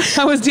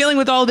 I was dealing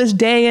with all this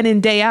day in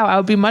and day out. I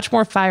would be much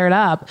more fired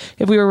up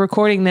if we were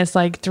recording this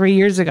like 3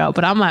 years ago,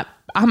 but I'm at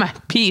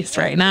peace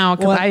right now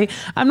because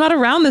I'm not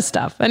around this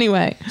stuff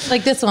anyway.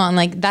 Like this one,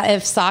 like that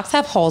if socks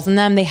have holes in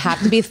them, they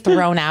have to be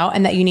thrown out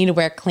and that you need to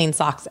wear clean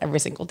socks every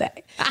single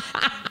day.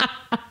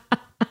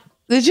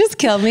 It just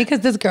killed me because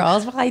this girl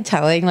is probably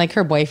telling like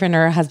her boyfriend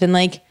or her husband,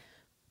 like,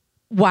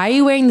 why are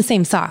you wearing the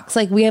same socks?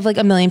 Like we have like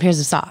a million pairs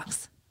of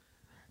socks.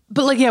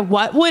 But like, yeah,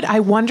 I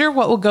wonder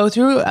what will goes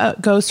through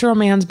a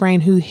man's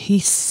brain who he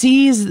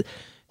sees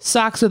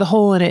socks with a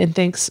hole in it and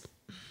thinks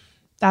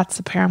that's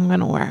the pair I'm going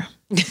to wear.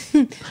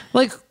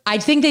 Like, I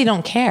think they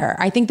don't care.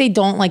 I think they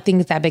don't like think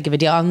it's that big of a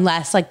deal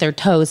unless like their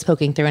toes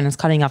poking through and it's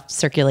cutting off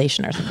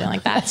circulation or something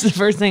like that. that's the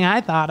first thing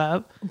I thought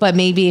of. But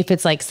maybe if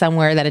it's like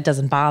somewhere that it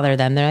doesn't bother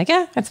them, they're like,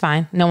 yeah, that's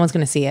fine. No one's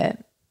going to see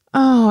it.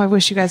 Oh, I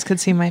wish you guys could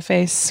see my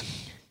face.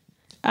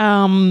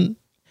 Men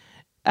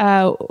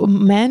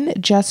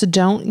just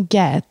don't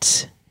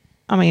get,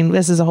 I mean,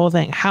 this is a whole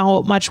thing,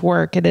 how much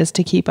work it is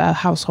to keep a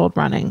household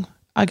running.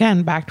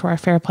 Again, back to our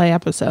Fair Play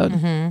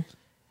episode,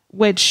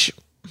 which...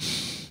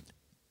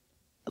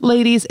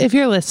 Ladies, if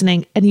you're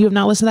listening and you have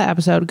not listened to that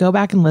episode, go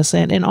back and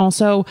listen. And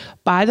also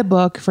buy the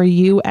book for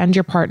you and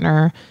your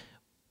partner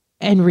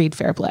and read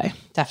Fair Play.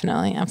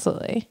 Definitely.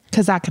 Absolutely.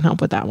 Because that can help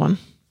with that one.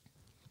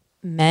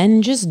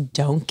 Men just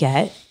don't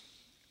get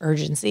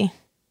urgency.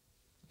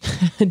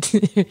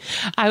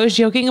 I was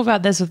joking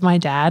about this with my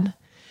dad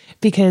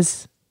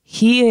because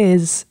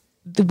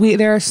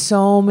there are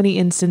so many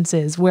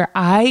instances where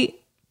I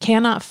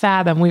cannot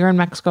fathom. We were in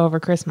Mexico over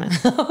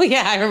Christmas. Oh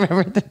yeah, I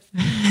remember this.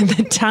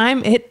 The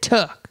time it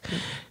took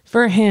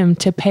for him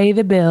to pay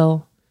the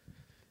bill,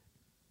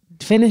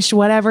 finish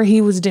whatever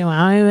he was doing,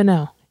 I don't even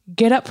know,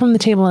 get up from the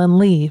table and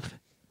leave.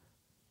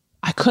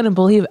 I couldn't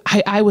believe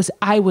it. I was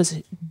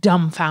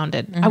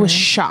dumbfounded. I was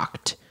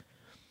shocked.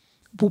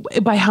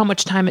 by how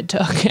much time it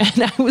took.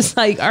 And I was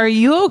like, are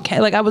you okay?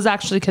 Like, I was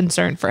actually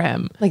concerned for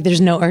him. Like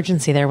there's no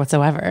urgency there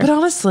whatsoever. But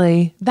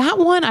honestly, that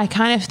one, I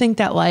kind of think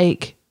that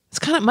like,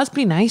 must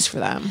be nice for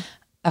them.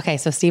 Okay,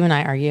 so Steve and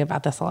I argue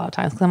about this a lot of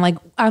times because I'm like,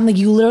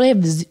 you literally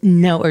have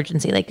no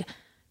urgency. Like,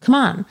 come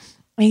on.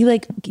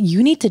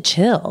 You need to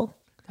chill.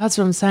 That's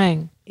what I'm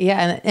saying.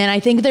 Yeah, and I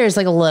think there's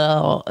like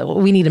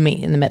we need to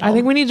meet in the middle. I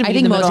think we need to meet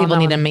in the most middle people on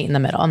need that to meet in the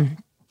middle.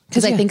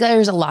 Because I think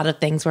there's a lot of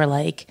things where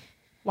like...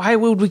 Why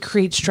would we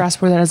create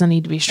stress where there doesn't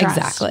need to be stress?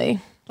 Exactly.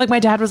 Like my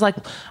dad was like,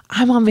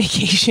 I'm on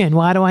vacation.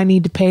 Why do I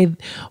need to pay?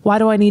 Why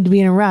do I need to be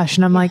in a rush?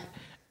 And I'm like,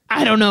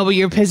 I don't know, but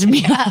you're pissing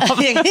me off.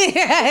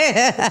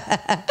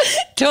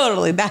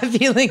 Totally. That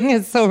feeling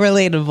is so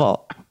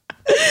relatable.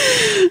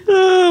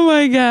 Oh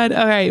my God.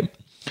 All right.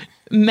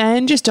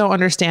 Men just don't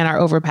understand our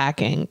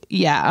overpacking.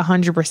 Yeah,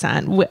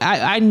 100%.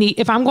 I need,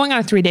 if I'm going on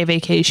a 3-day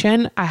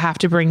vacation, I have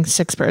to bring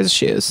 6 pairs of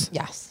shoes.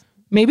 Yes.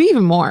 Maybe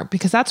even more,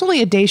 because that's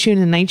only a day shoe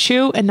and a night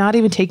shoe, and not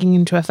even taking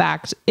into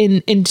account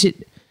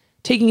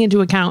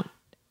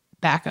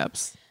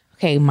backups.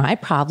 Okay, my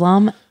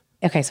problem.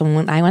 Okay, so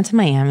when I went to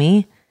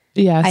Miami,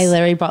 yes, I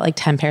literally bought like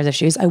 10 pairs of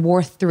shoes. I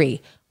wore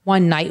 3.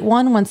 One night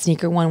one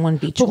sneaker one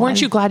beach one. But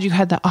weren't you glad you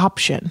had the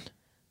option?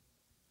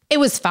 It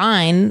was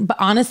fine, but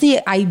honestly,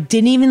 I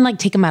didn't even like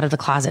take them out of the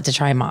closet to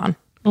try them on.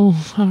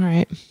 Oh, all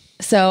right.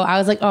 So I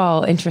was like,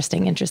 oh,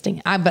 interesting.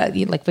 But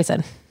like we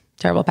said,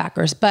 terrible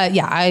packers. But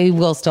yeah, I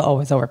will still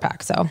always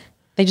overpack. So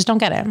they just don't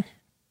get it.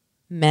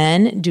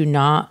 Men do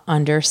not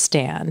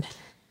understand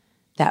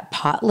that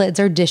pot lids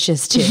are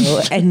dishes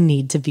too and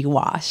need to be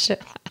washed.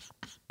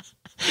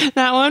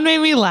 That one made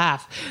me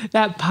laugh.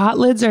 That pot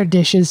lids are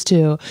dishes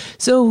too.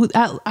 So,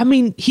 I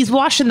mean, he's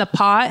washing the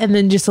pot and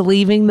then just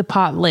leaving the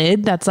pot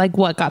lid. That's like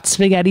what got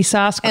spaghetti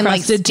sauce and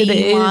like crusted steam to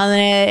the on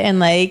it. And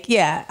like,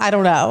 yeah, I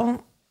don't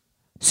know.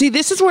 See,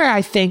 this is where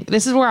I think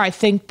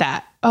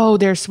that,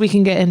 we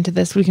can get into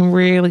this. We can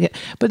really get,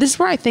 but this is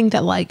where I think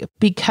that like,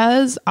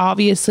 because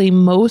obviously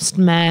most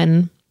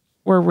men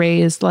were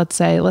raised, let's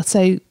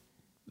say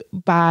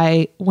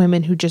by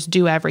women who just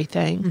do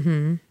everything.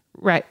 Mm-hmm.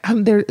 Right.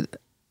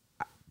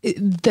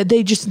 That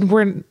they just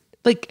weren't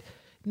like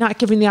not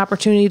given the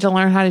opportunity to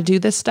learn how to do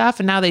this stuff.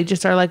 And now they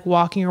just are like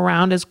walking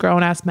around as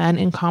grown ass men,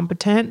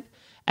 incompetent.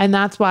 And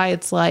that's why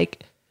it's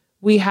like,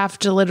 we have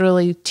to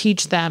literally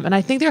teach them. And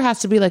I think there has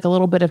to be like a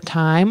little bit of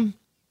time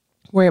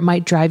where it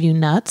might drive you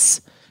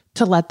nuts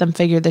to let them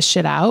figure this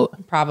shit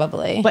out.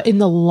 Probably. But in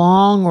the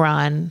long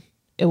run,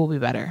 it will be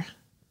better.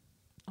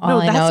 All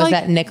I know is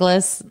that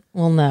Nicholas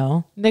will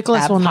know.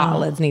 Nicholas will know. Pot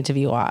lids need to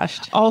be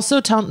washed.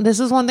 Also, this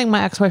is one thing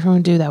my ex-boyfriend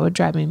would do that would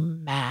drive me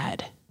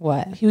mad.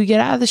 What? He would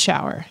get out of the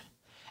shower,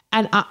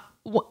 and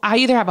I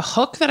either have a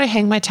hook that I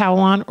hang my towel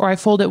on, or I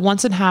fold it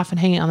once in half and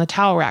hang it on the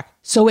towel rack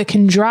so it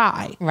can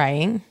dry.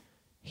 Right.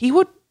 He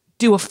would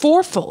do a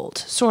 4-fold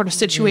sort of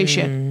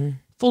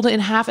situation, fold it in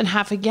half and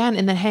half again,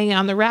 and then hang it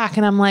on the rack.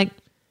 And I'm like,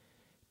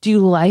 do you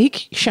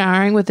like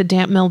showering with a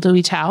damp,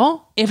 mildewy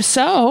towel? If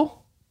so,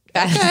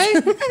 okay,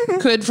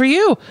 good for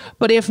you.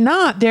 But if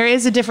not, there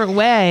is a different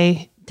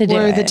way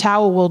where the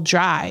towel will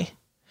dry.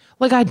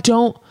 Like I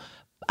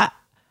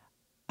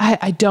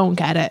don't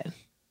get it.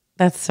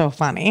 That's so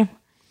funny.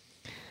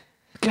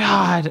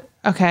 God.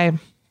 Okay.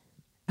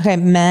 Okay.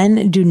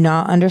 Men do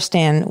not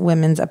understand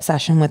women's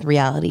obsession with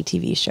reality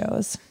TV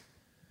shows.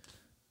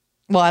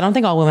 Well, I don't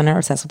think all women are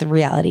obsessed with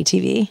reality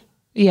TV.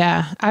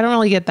 Yeah. I don't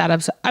really get that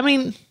upset. I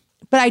mean,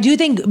 but I do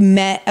think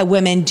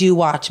women do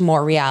watch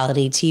more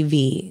reality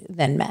TV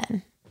than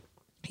men.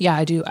 Yeah,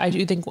 I do. I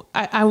do think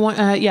I want,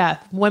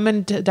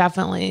 women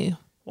definitely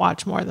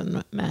watch more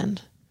than men.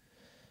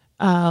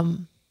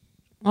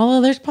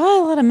 Although there's probably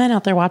a lot of men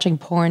out there watching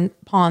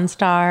Pawn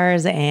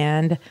Stars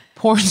and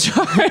Porn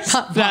Stars.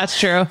 That's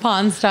true.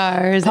 Pawn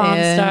Stars.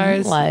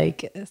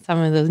 Like some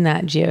of those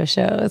Nat Geo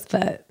shows,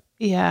 but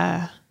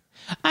yeah.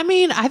 I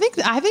mean, I think,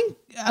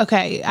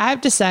 okay, I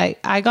have to say,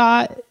 I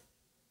got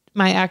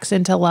my ex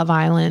into Love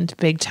Island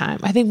big time.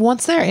 I think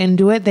once they're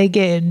into it, they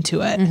get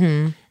into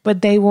it,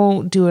 but they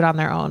won't do it on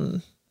their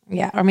own.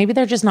 Yeah. Or maybe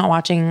they're just not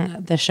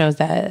watching the shows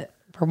that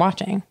we're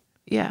watching.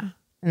 Yeah.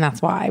 And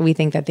that's why we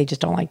think that they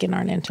just don't like it and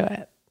aren't into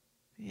it.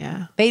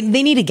 Yeah. They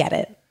need to get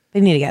it.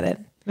 They need to get it.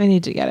 They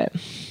need to get it.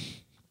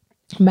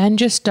 Men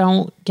just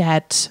don't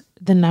get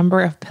the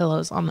number of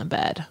pillows on the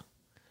bed.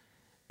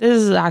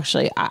 This is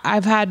actually,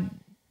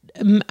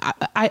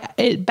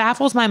 it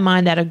baffles my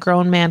mind that a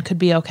grown man could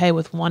be okay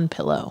with one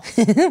pillow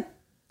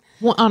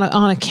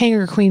on a king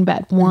or queen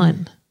bed.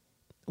 One.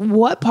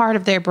 What part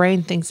of their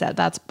brain thinks that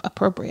that's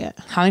appropriate?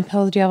 How many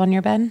pillows do you have on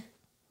your bed?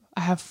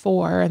 I have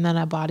 4, and then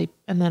a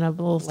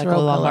little like a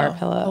lumbar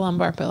pillow. A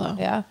lumbar pillow.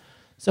 Yeah.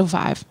 So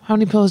 5. How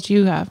many pillows do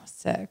you have?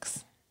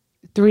 6.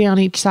 3 on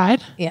each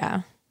side?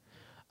 Yeah.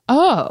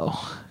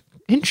 Oh,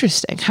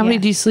 interesting. How many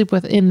do you sleep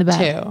with in the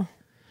bed? 2.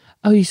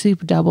 Oh, you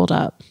sleep doubled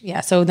up.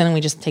 Yeah. So then we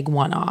just take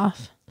 1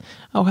 off.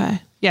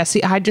 Okay. Yeah.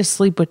 See, I just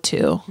sleep with 2.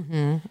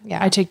 Mm-hmm.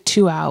 Yeah. I take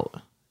 2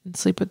 out and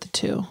sleep with the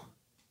 2.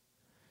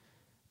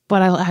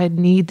 But I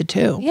need the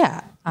 2.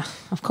 Yeah,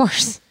 of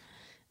course.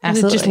 And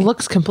it just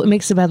looks complete,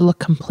 makes the bed look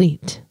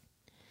complete.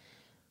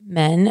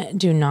 Men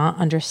do not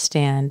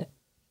understand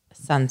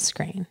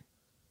sunscreen.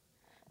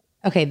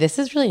 Okay, this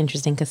is really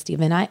interesting because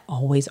Steve and I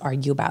always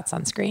argue about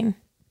sunscreen.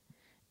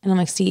 And I'm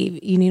like, Steve,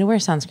 you need to wear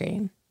sunscreen.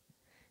 And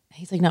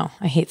he's like, no,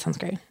 I hate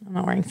sunscreen. I'm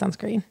not wearing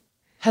sunscreen.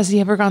 Has he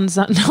ever gone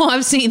sun? No,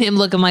 I've seen him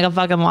looking like a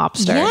fucking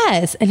lobster.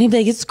 Yes. And he'd be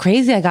like, it's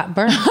crazy. I got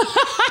burnt.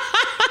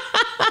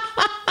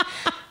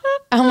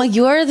 I'm like,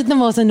 you're the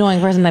most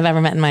annoying person I've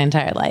ever met in my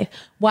entire life.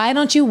 Why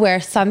don't you wear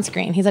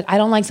sunscreen? He's like, I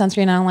don't like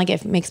sunscreen. I don't like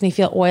it. It makes me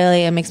feel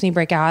oily. It makes me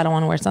break out. I don't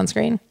want to wear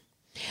sunscreen.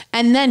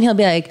 And then he'll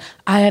be like,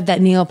 I have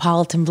that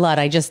Neapolitan blood.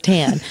 I just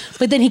tan.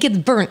 But then he gets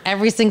burnt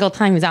every single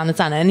time he's out in the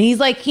sun. And he's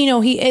like, you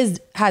know,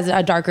 has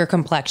a darker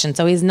complexion.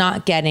 So he's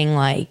not getting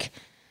like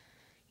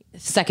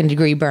second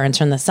degree burns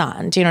from the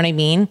sun. Do you know what I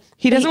mean?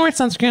 He doesn't wear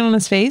sunscreen on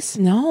his face?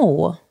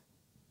 No.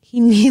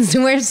 He needs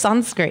to wear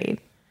sunscreen.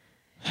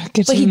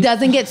 But he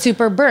doesn't get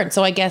super burnt.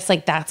 So I guess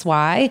like that's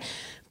why.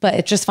 But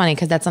it's just funny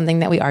because that's something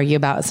that we argue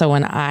about. So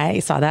when I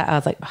saw that, I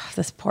was like, oh,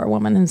 this poor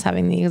woman is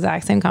having the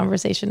exact same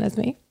conversation as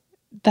me.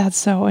 That's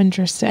so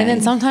interesting. And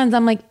then sometimes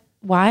I'm like,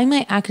 why am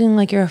I acting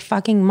like you're a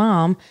fucking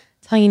mom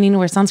telling you need to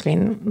wear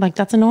sunscreen? Like,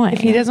 that's annoying. If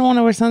he doesn't want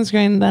to wear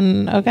sunscreen,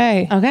 then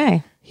okay.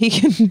 Okay. He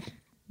can.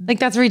 Like,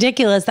 that's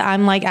ridiculous that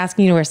I'm like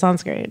asking you to wear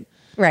sunscreen.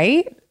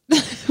 Right?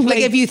 Like,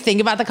 if you think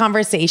about the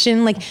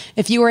conversation, like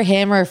if you were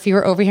him or if you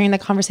were overhearing the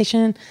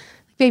conversation, like,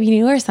 baby, you need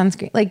to wear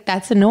sunscreen. Like,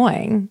 that's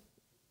annoying.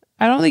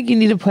 I don't think you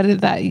need to put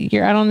it that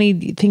you're, I don't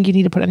think you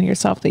need to put it on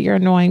yourself that you're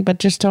annoying, but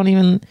just don't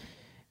even,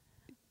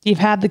 you've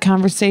had the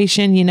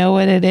conversation, you know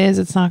what it is.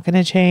 It's not going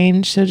to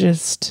change. So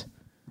just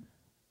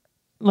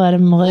let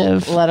him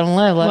live. Let him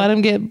live. Let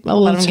him get a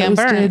little toasted.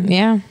 Burned.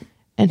 Yeah.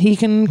 And he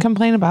can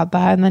complain about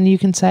that. And then you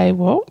can say,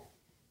 well,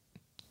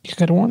 you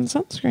could have worn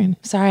sunscreen.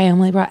 Sorry, I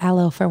only brought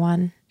aloe for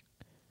one.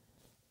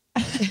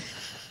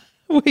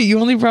 Wait, you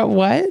only brought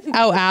what?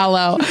 Oh,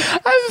 aloe.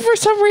 For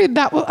some reason,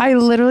 I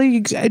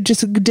literally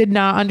just did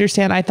not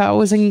understand. I thought it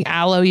was in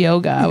aloe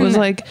yoga. I was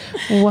like,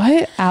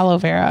 what? Aloe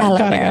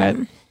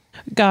vera.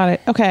 Got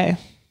it. Okay.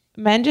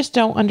 Men just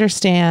don't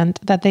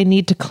understand that they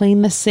need to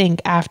clean the sink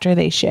after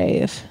they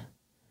shave.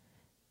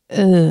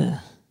 Ugh.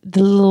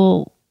 The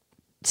little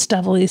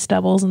stubbly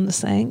stubbles in the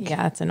sink.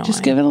 Yeah, it's annoying.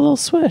 Just give it a little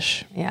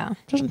swish. Yeah.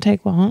 Doesn't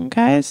take long,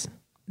 guys.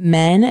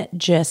 Men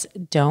just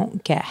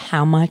don't get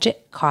how much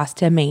it costs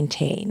to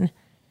maintain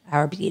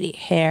our beauty,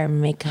 hair,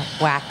 makeup,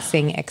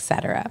 waxing,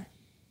 etc.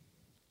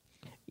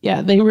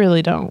 Yeah, they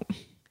really don't.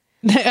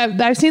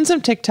 I've seen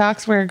some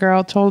TikToks where a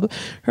girl told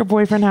her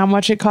boyfriend how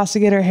much it cost to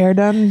get her hair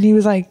done. And he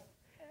was like,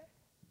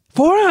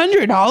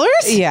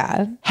 $400?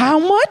 Yeah. How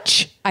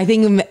much? I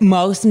think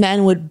most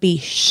men would be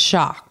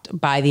shocked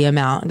by the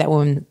amount that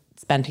women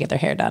spend to get their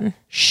hair done.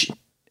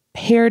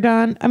 Hair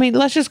done. I mean,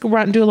 let's just go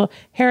around and do a little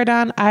hair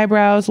done,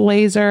 eyebrows,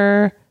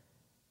 laser,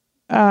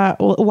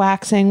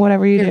 waxing,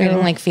 whatever you're doing,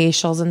 like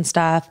facials and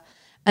stuff,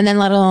 and then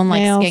let alone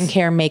like nails.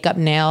 Skincare, makeup,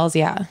 nails.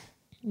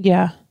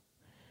 Yeah.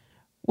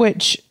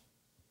 Which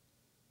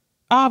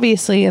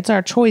obviously it's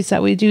our choice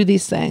that we do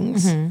these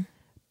things,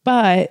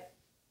 but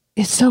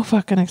it's so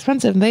fucking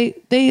expensive. They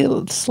don't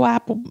even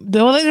slap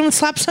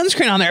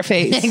sunscreen on their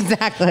face.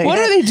 Exactly. What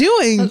are they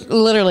doing?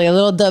 Literally a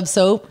little Dove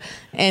soap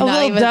and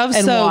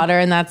water,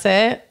 and that's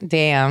it.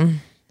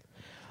 Damn.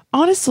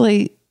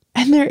 Honestly.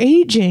 And they're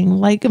aging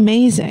like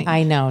amazing.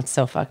 I know, it's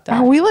so fucked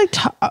up. Are we like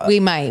we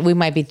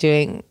might be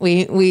doing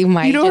we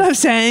might, you know what I'm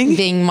saying,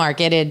 being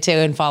marketed to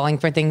and falling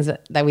for things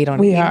that we don't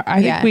we need. Are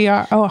I think we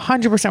are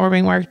 100% we're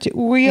being marketed to.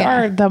 We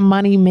are the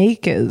money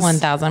makers.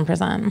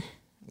 1000%.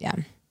 Yeah.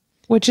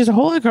 Which is a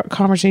whole other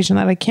conversation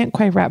that I can't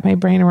quite wrap my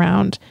brain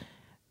around,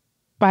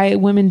 by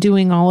women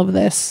doing all of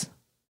this.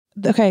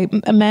 Okay,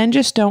 men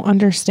just don't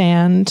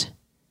understand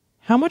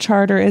how much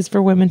harder it is for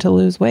women to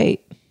lose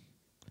weight.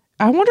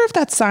 I wonder if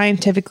that's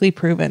scientifically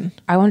proven.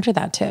 I wonder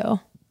that too.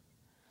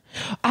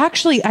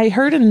 Actually, I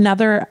heard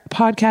another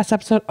podcast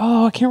episode.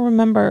 Oh, I can't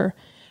remember.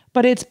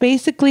 But it's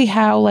basically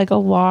how like a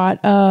lot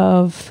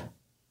of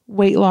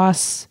weight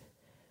loss,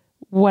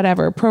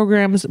 whatever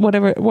programs,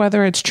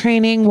 whether it's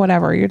training,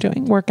 whatever you're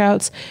doing,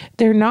 workouts,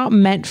 they're not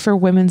meant for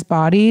women's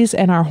bodies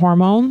and our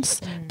hormones,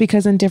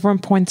 because in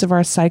different points of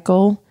our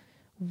cycle,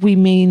 we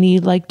may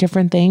need like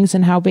different things,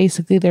 and how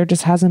basically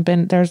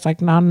there's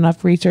like not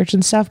enough research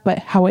and stuff, but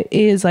how it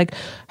is like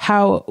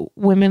how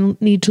women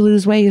need to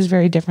lose weight is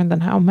very different than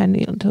how men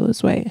need to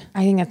lose weight.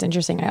 I think that's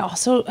interesting. I'm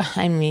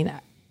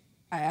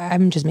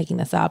just making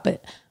this up,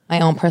 but my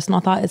own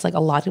personal thought is like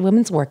a lot of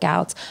women's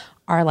workouts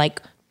are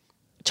like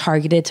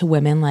targeted to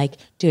women like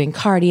doing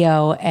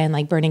cardio and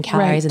like burning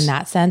calories in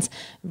that sense,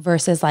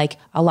 versus like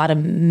a lot of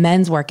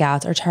men's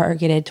workouts are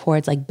targeted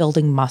towards like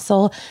building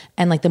muscle,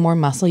 and like the more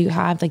muscle you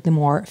have, like the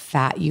more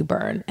fat you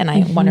burn. And I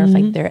wonder if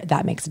like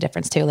that makes a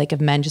difference too, like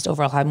if men just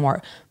overall have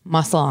more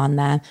muscle on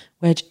them,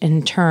 which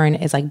in turn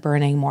is like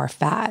burning more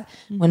fat,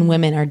 when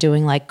women are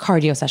doing like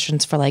cardio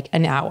sessions for like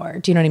an hour,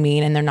 do you know what I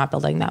mean, and they're not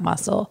building that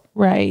muscle.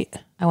 Right.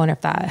 I wonder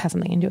if that has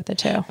something to do with it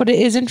too. But it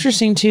is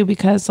interesting too,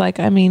 because like,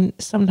 I mean,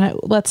 sometimes,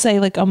 let's say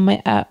like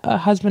a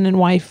husband and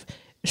wife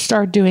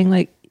start doing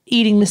like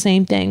eating the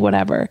same thing,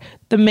 whatever.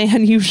 The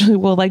man usually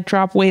will like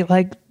drop weight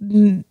like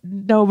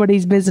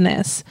nobody's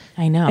business.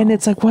 I know. And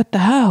it's like, what the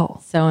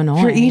hell? So annoying.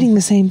 If you're eating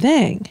the same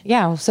thing.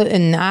 Yeah. So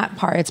in that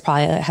part, it's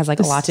probably has like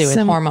a lot to do with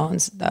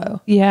hormones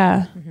though.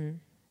 Yeah.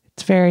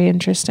 It's very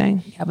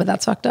interesting. Yeah, but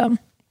that's fucked up.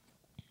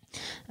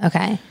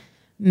 Okay.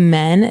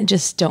 Men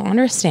just don't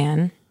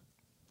understand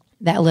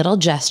that little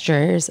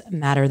gestures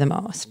matter the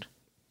most.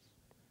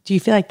 Do you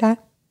feel like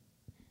that?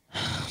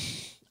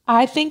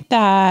 I think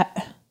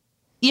that,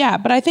 yeah,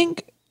 but I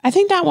think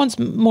that one's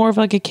more of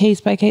like a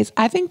case by case.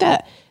 I think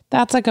that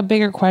that's like a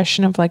bigger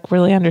question of like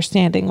really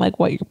understanding like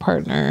what your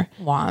partner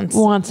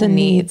wants and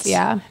needs.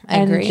 Yeah, I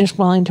agree. And just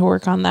willing to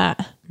work on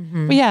that.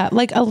 But yeah,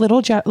 like a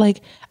little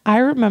like I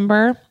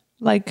remember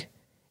like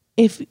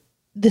if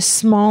the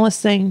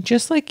smallest thing,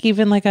 just like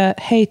even like a,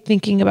 hey,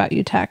 thinking about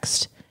you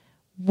text.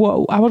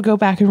 Whoa, I would go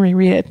back and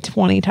reread it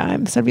 20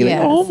 times. I'd be like,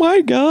 oh my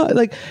God.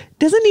 Like,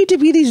 doesn't need to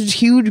be these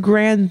huge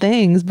grand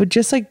things, but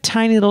just like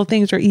tiny little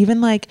things. Or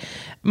even like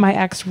my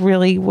ex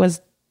really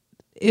was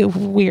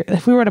weird.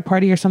 If we were at a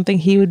party or something,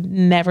 he would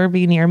never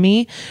be near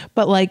me.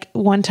 But like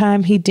one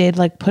time he did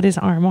like put his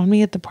arm on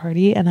me at the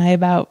party and I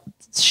about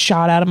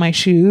shot out of my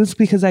shoes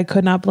because I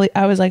could not believe.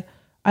 I was like,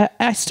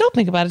 I still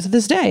think about it to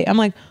this day. I'm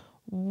like,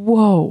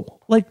 whoa,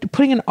 like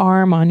putting an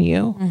arm on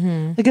you.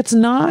 Like it's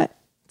not.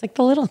 It's like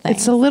the little things.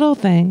 It's the little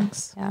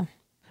things. Yeah.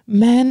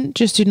 Men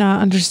just do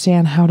not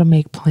understand how to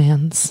make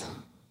plans.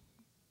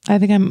 I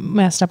think I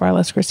messed up our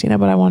list, Christina,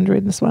 but I wanted to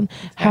read this one.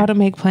 Okay. How to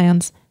make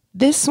plans.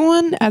 This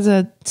one, as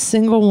a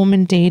single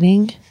woman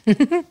dating,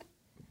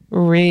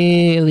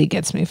 really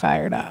gets me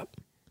fired up.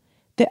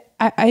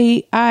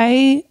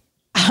 I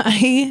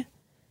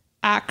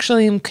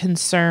actually am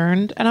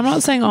concerned, and I'm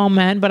not saying all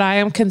men, but I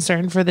am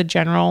concerned for the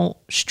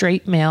general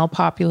straight male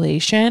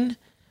population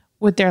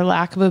with their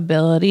lack of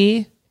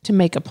ability to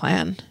make a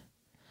plan.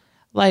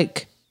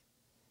 Like,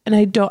 and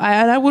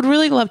I would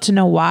really love to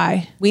know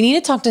why. We need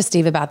to talk to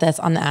Steve about this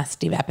on the Ask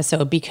Steve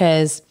episode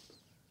because,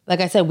 like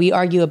I said, we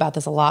argue about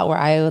this a lot where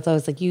I was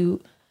always like,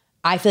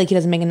 I feel like he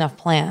doesn't make enough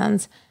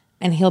plans.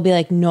 And he'll be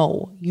like,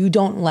 no, you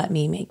don't let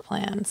me make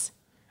plans.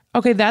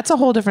 Okay, that's a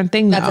whole different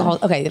thing though.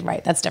 Okay,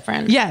 right, that's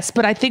different. Yes,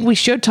 but I think we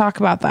should talk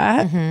about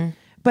that.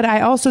 But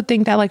I also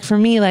think that like for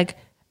me, like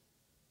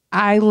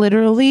I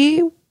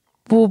literally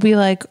will be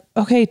like,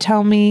 okay,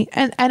 tell me.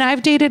 And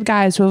I've dated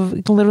guys who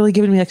have literally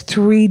given me like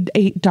 3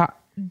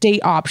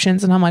 date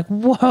options. And I'm like,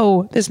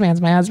 whoa, this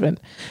man's my husband.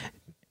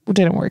 It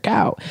didn't work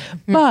out.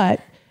 But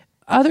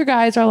other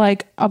guys are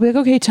like, I'll be like,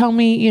 okay, tell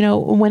me, you know,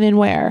 when and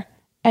where.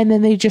 And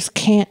then they just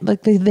can't,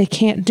 like they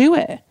can't do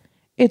it.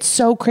 It's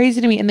so crazy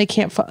to me. And they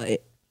can't,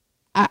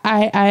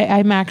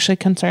 I'm actually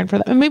concerned for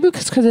that. And maybe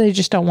because they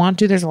just don't want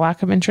to, there's a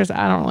lack of interest.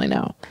 I don't really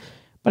know.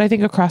 But I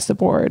think across the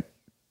board,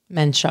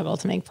 men struggle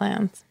to make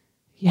plans.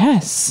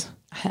 Yes.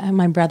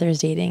 My brother's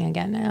dating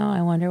again now.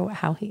 I wonder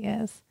how he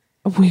is.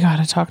 We got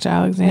to talk to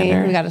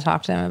Alexander. We got to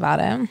talk to him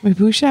about him.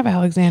 Maybe we should have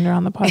Alexander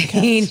on the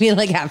podcast. He'd be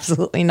like,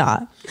 absolutely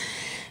not.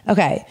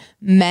 Okay.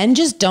 Men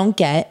just don't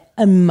get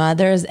a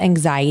mother's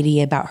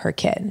anxiety about her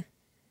kid.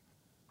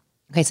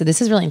 Okay. So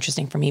this is really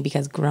interesting for me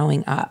because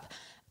growing up,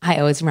 I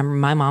always remember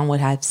my mom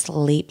would have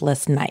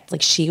sleepless nights.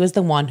 Like she was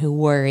the one who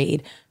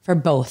worried for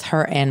both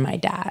her and my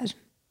dad.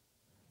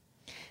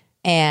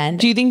 And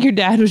do you think your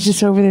dad was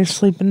just over there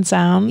sleeping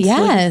sound?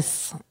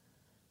 Yes.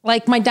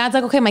 Like my dad's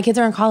like, okay, my kids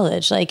are in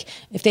college. Like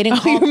if they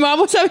didn't call, your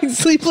mom was having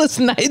sleepless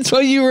nights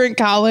while you were in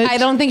college. I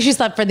don't think she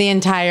slept for the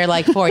entire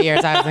like 4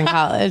 years I was in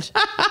college.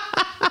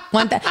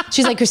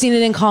 She's like, Christina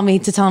didn't call me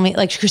to tell me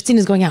like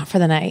Christina's going out for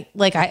the night.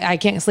 Like I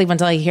can't sleep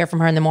until I hear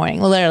from her in the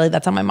morning. Literally,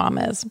 that's how my mom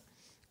is.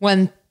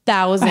 1,000%.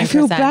 I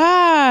feel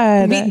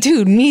bad.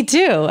 Me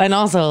too. And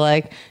also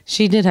like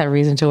she did have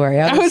reason to worry.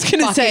 I was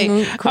going to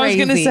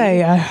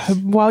say,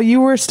 while you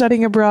were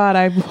studying abroad,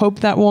 I hope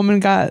that woman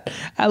got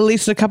at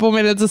least a couple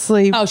minutes of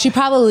sleep. Oh, she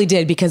probably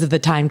did because of the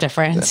time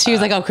difference. She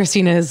was like, oh,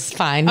 Christina is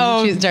fine.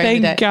 Oh, she's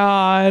thank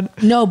God.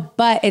 No,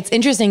 but it's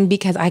interesting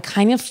because I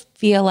kind of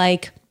feel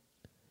like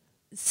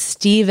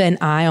Steve and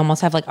I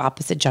almost have like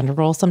opposite gender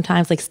roles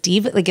sometimes. Like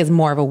Steve like is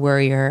more of a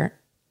worrier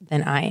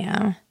than I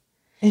am.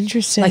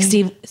 Interesting. Like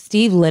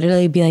Steve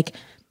literally be like,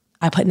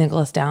 I put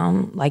Nicholas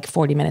down like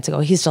 40 minutes ago.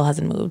 He still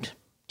hasn't moved.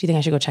 Do you think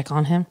I should go check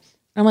on him?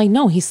 I'm like,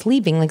 no, he's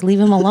sleeping. Like leave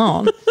him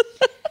alone.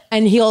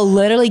 And he'll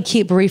literally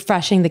keep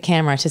refreshing the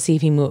camera to see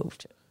if he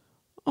moved.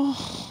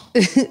 Oh.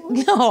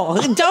 No,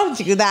 don't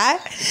do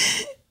that.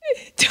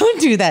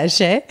 Don't do that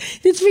shit.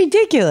 It's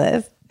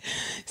ridiculous.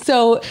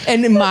 So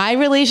in my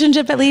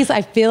relationship, at least,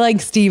 I feel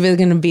like Steve is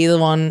going to be the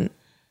one.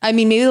 I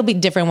mean, maybe it'll be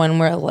different when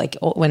we're like,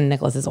 when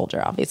Nicholas is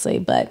older, obviously,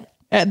 but.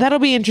 That'll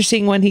be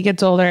interesting when he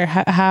gets older,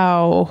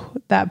 how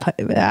that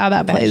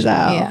plays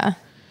out. Yeah.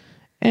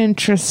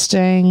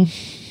 Interesting.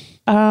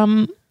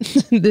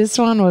 This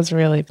one was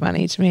really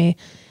funny to me.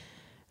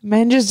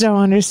 Men just don't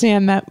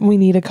understand that we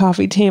need a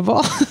coffee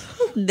table.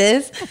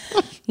 This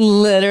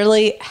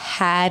literally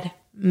had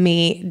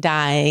me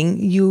dying.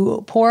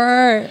 You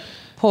poor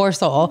poor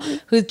soul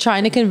who's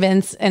trying to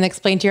convince and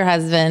explain to your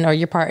husband or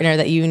your partner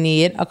that you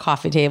need a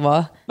coffee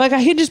table. Like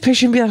I can just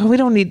picture and be like,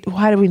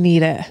 why do we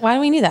need it? Why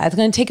do we need that? It's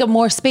going to take up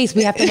more space.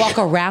 We have to walk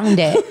around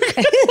it.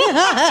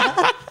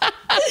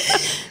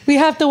 We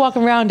have to walk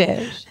around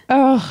it.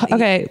 Oh,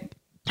 okay.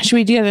 Should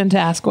we get into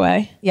Ask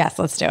Away? Yes,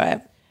 let's do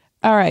it.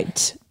 All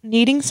right.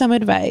 Needing some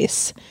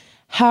advice.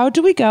 How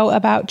do we go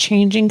about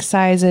changing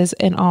sizes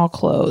in all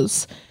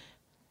clothes?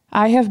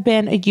 I have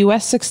been a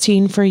US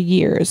 16 for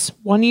years.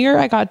 1 year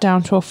I got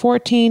down to a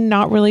 14,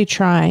 not really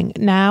trying.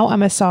 Now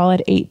I'm a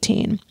solid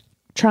 18,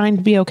 trying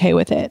to be okay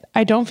with it.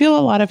 I don't feel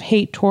a lot of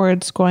hate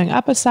towards going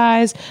up a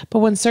size, but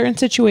when certain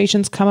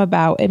situations come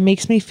about, it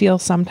makes me feel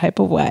some type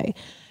of way.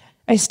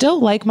 I still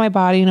like my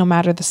body no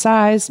matter the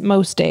size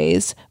most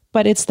days,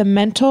 but it's the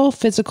mental,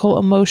 physical,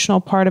 emotional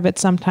part of it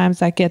sometimes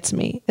that gets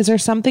me. Is there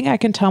something I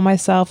can tell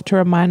myself to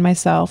remind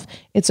myself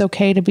it's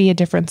okay to be a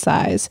different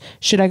size?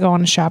 Should I go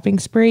on a shopping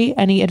spree?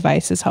 Any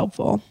advice is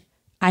helpful.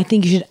 I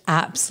think you should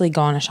absolutely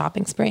go on a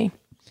shopping spree.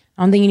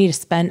 I don't think you need to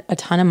spend a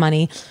ton of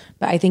money,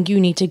 but I think you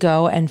need to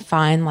go and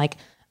find like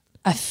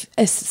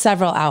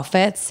several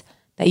outfits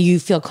that you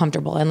feel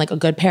comfortable in, like a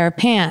good pair of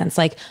pants,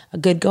 like a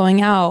good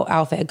going out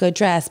outfit, a good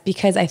dress,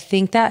 because I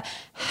think that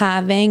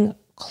having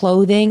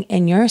clothing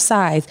in your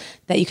size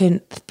that you can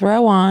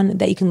throw on,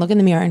 that you can look in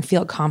the mirror and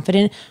feel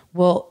confident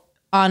will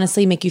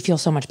honestly make you feel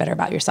so much better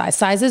about your size.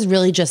 Size is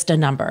really just a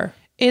number.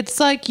 It's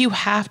like you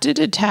have to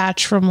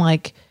detach from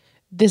like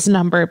this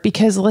number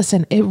because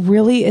listen, it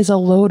really is a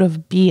load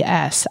of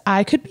BS.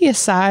 I could be a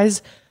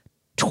size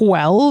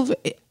 12.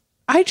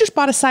 I just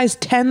bought a size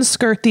 10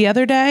 skirt the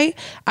other day.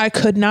 I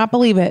could not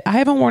believe it. I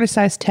haven't worn a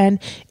size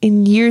 10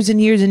 in years and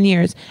years and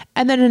years.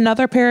 And then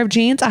another pair of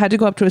jeans, I had to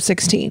go up to a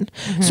 16.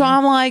 Mm-hmm. So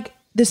I'm like,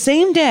 the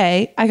same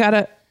day I got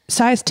a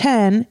size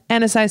 10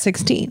 and a size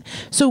 16.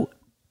 So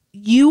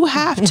you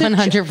have to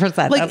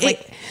 100%.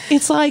 Like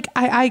it's like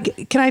I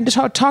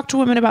talk to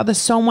women about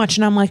this so much,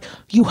 and I'm like,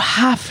 you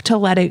have to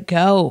let it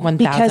go 1000%.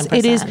 Because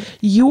it is,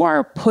 you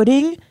are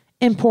putting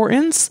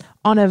importance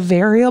on a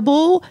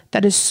variable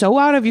that is so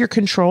out of your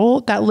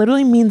control that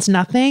literally means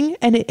nothing,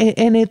 and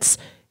it's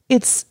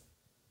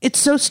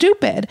so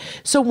stupid.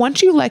 So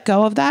once you let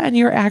go of that and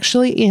you're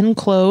actually in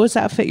clothes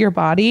that fit your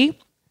body,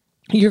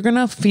 you're going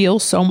to feel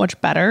so much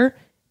better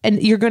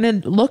and you're going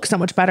to look so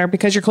much better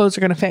because your clothes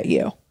are going to fit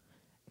you.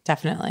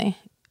 Definitely.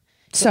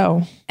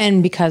 So,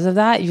 and because of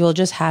that, you'll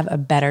just have a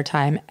better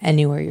time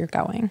anywhere you're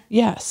going.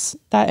 Yes,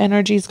 that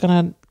energy is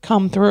going to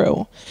come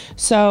through.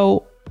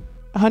 So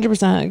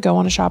 100% go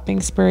on a shopping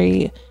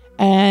spree.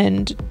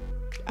 And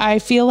I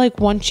feel like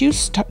once you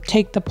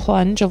take the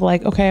plunge of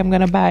like, okay, I'm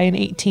going to buy an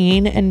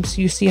 18 and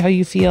you see how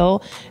you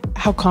feel,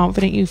 how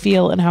confident you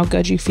feel and how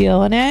good you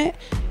feel in it,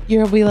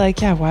 you'll be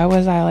like, yeah, why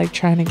was I like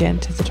trying to get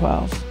into the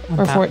 12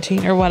 or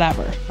 14 or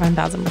whatever?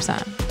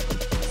 1000%.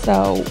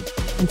 So,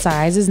 and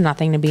size is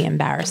nothing to be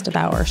embarrassed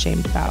about or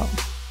ashamed about.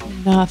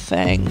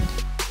 Nothing.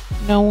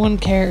 No one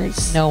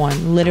cares. No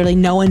one. Literally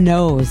no one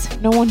knows.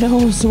 No one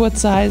knows what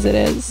size it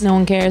is. No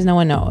one cares. No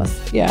one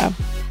knows. Yeah.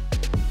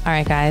 All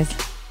right, guys.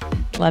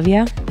 Love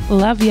ya.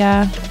 Love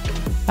ya.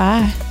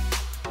 Bye.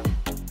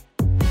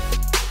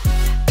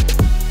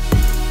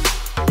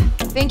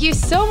 Thank you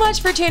so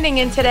much for tuning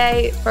in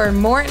today. For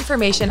more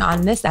information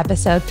on this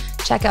episode,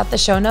 check out the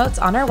show notes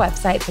on our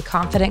website,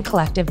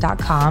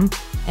 theconfidentcollective.com,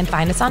 and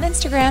find us on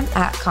Instagram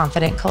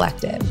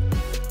 @confidentcollective.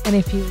 And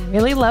if you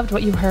really loved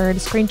what you heard,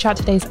 screenshot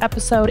today's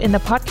episode in the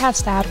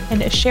podcast app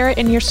and share it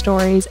in your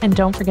stories, and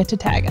don't forget to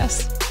tag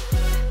us.